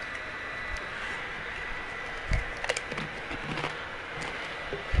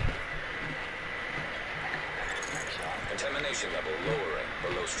 Contamination level lowering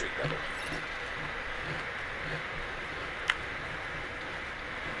below street level.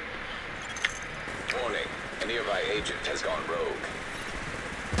 Warning, a nearby agent has gone rogue.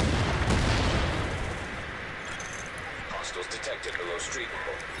 Hostiles detected below street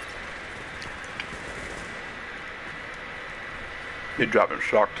level. You're dropping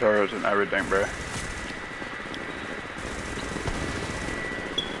shock turrets and everything, bruh.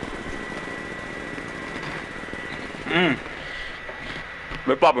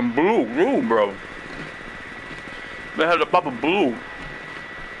 They're popping blue, bro. They had to pop a blue.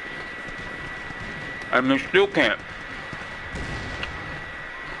 And they still can't.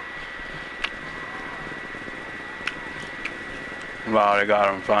 Wow, they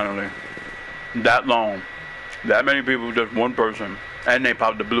got him finally. That long. That many people, just one person. And they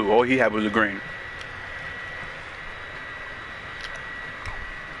popped the blue. All he had was the green.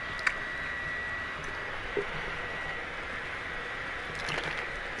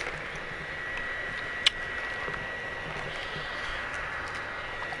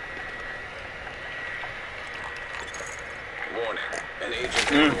 Warning, an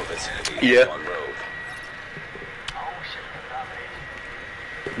agent in your vicinity Yeah. is on rogue.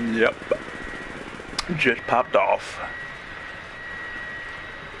 Yep. Just popped off.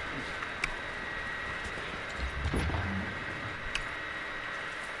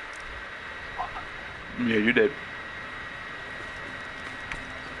 Yeah, you did.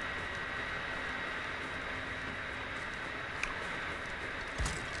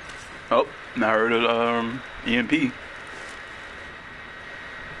 Oh, I heard of EMP.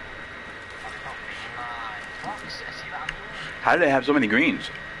 How did they have so many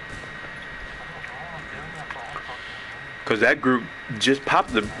greens? Because that group just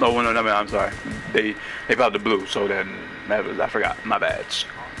popped the. Oh no, no, I'm sorry. They popped the blue. So then that was, I forgot. My bad.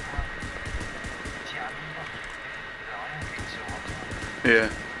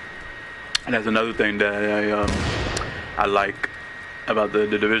 Yeah, and that's another thing that I like about the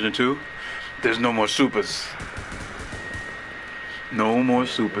Division 2. There's no more supers. No more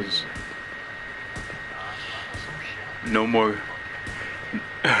supers. No more.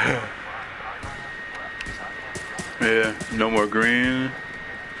 Yeah, no more green.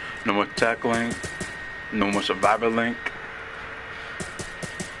 No more tackling. No more survivor link.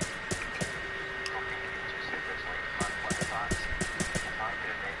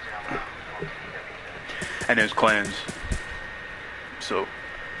 And there's clans. So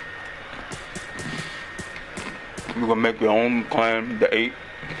you're gonna make your own clan, the 8.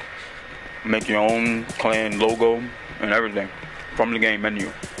 Make your own clan logo and everything from the game menu.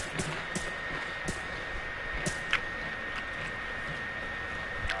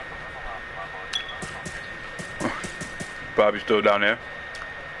 Probably still down there.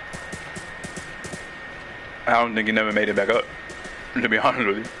 I don't think he never made it back up, to be honest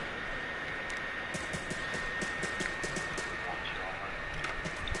with you.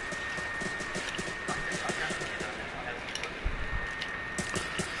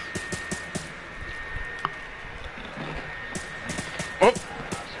 Oh.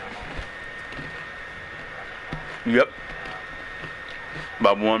 Yep.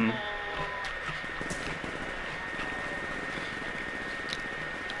 About one.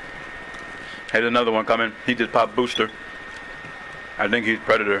 Here's another one coming. He just popped booster. I think he's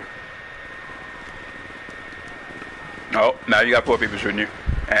Predator. Oh, now you got 4 people shooting you.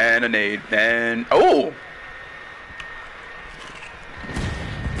 And a nade. And oh!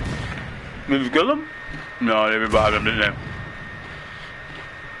 Did you kill him? No, they revived him, didn't they?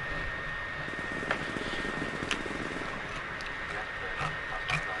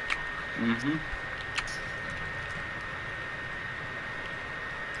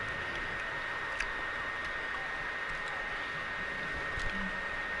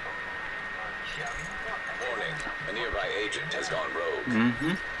 Warning, a nearby agent has gone rogue.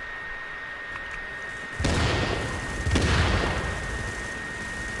 Mm-hmm.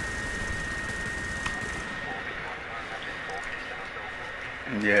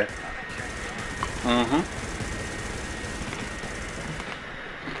 Yeah. Mm-hmm.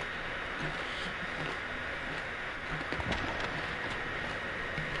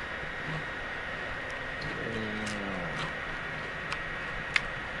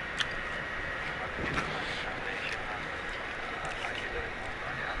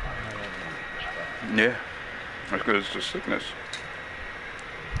 Yeah, that's because it's a sickness.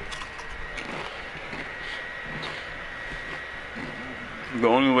 The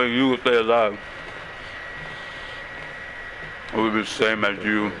only way you would stay alive would be the same as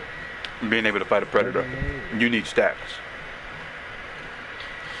you being able to fight a predator. You need stacks.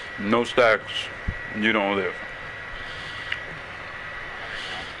 No stacks, you don't live.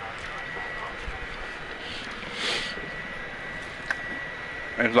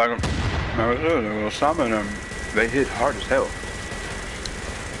 It's like Osama and them, they hit hard as hell.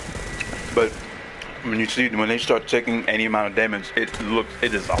 But when they start taking any amount of damage, it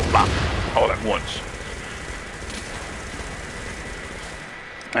is a lot all at once.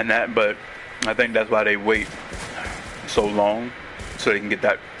 But I think that's why they wait so long, so they can get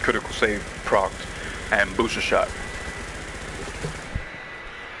that critical save procced and booster shot.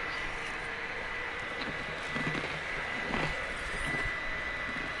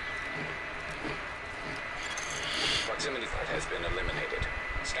 Proximity threat has been eliminated.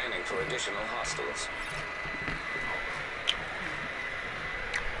 Scanning for additional hostiles.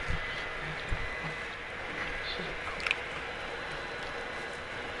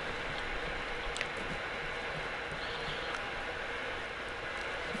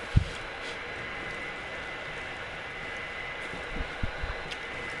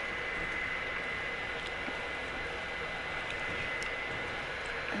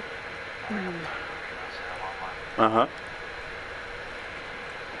 Uh-huh.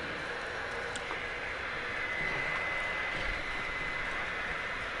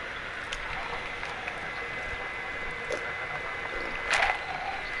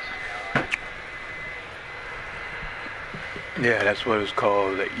 Yeah, that's what it's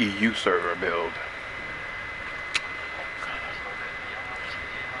called, the EU server build.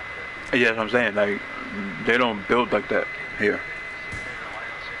 Yeah, that's what I'm saying. Like, they don't build like that here.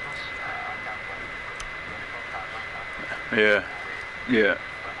 Yeah, yeah.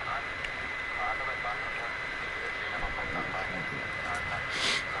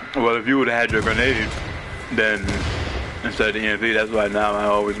 Well, if you would have had your grenade, then instead of the EMP, that's why now I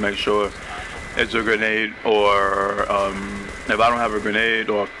always make sure it's a grenade, or if I don't have a grenade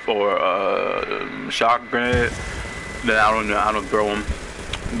or shock grenade, then I don't throw them.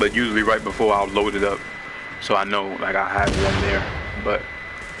 But usually right before I'll load it up, so I know like I have one there. But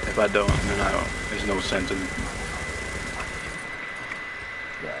if I don't, then I don't. There's no sense in it.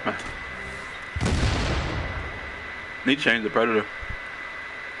 Need to change the Predator.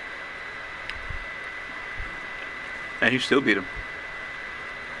 And you still beat him.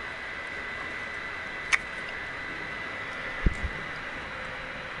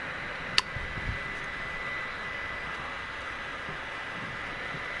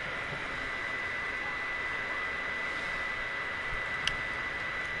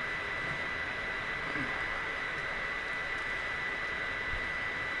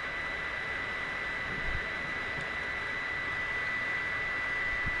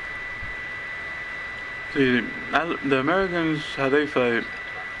 See, the Americans, how they fight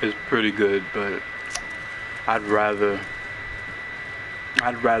is pretty good, but I'd rather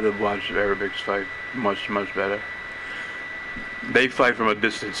watch Arabics fight much better. They fight from a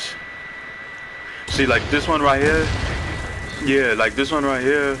distance. See, like this one right here, yeah, like this one right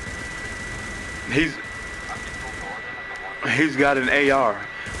here, he's got an AR,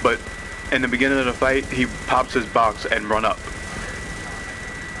 but in the beginning of the fight, he pops his box and run up.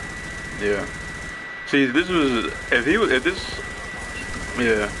 Yeah. See, this was, yeah.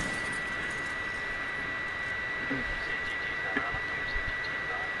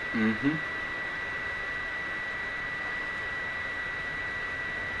 Mm-hmm.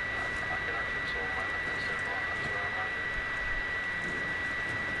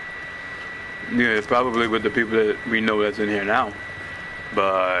 Yeah, probably with the people that we know that's in here now.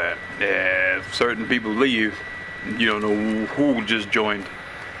 But if certain people leave, you don't know who just joined.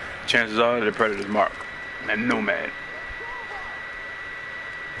 Chances are the Predator's mark and Nomad.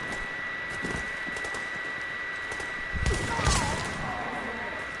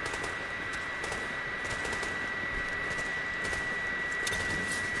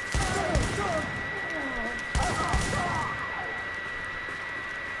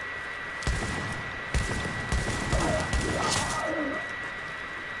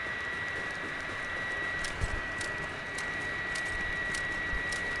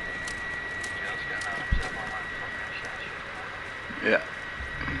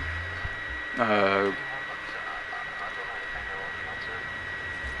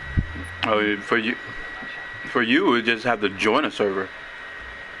 Oh, yeah, for you, we just have to join a server.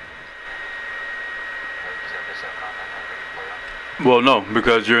 Well, no,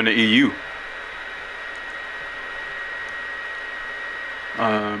 because you're in the EU.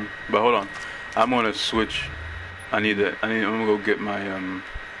 But hold on, I'm gonna switch. I'm gonna go get my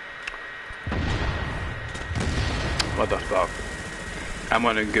what the fuck? I'm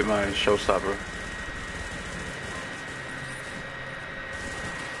gonna get my showstopper.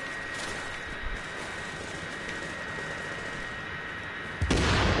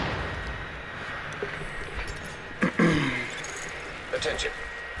 Attention.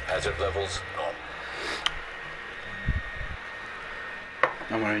 Hazard levels on.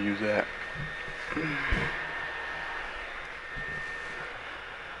 I'm gonna use that.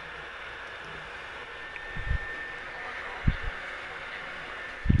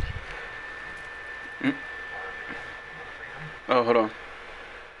 Oh, hold on.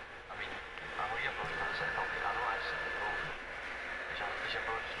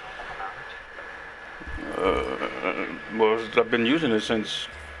 Well, I've been using it since.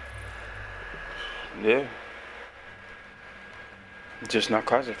 Yeah. Just not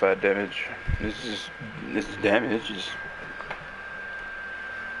classified damage. It's damage. Just.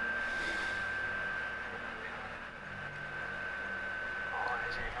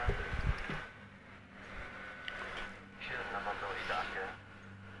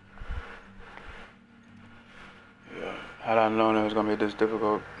 Yeah. Had I known it was gonna be this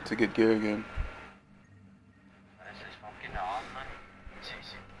difficult to get gear again.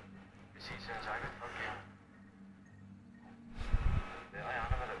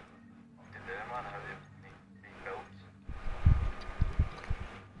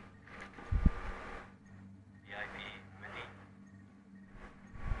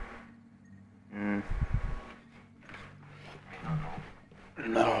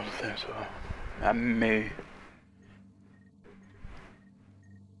 No, I don't think so. I may.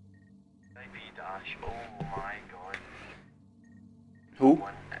 Oh my god. Who?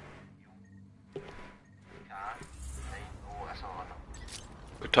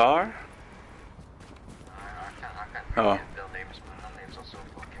 Qatar? Oh.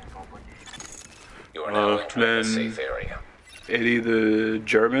 You are now entering a safe Then area. it either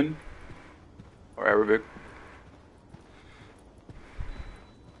German or Arabic.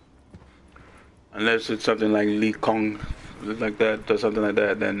 Unless it's something like Li Kong, like that, or something like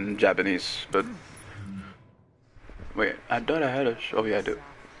that, then Japanese. But wait, I thought I had a. Oh yeah, I do.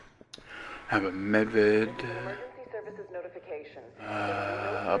 I have a Medved,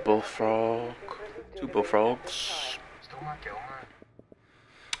 a bullfrog, 2 bullfrogs.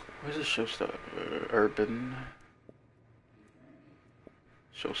 Where's the showstopper? Urban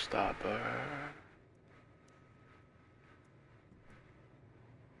showstopper.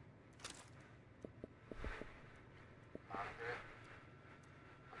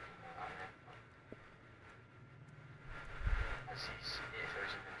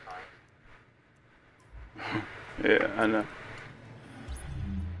 Yeah, I know.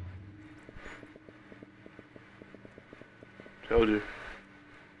 Told you.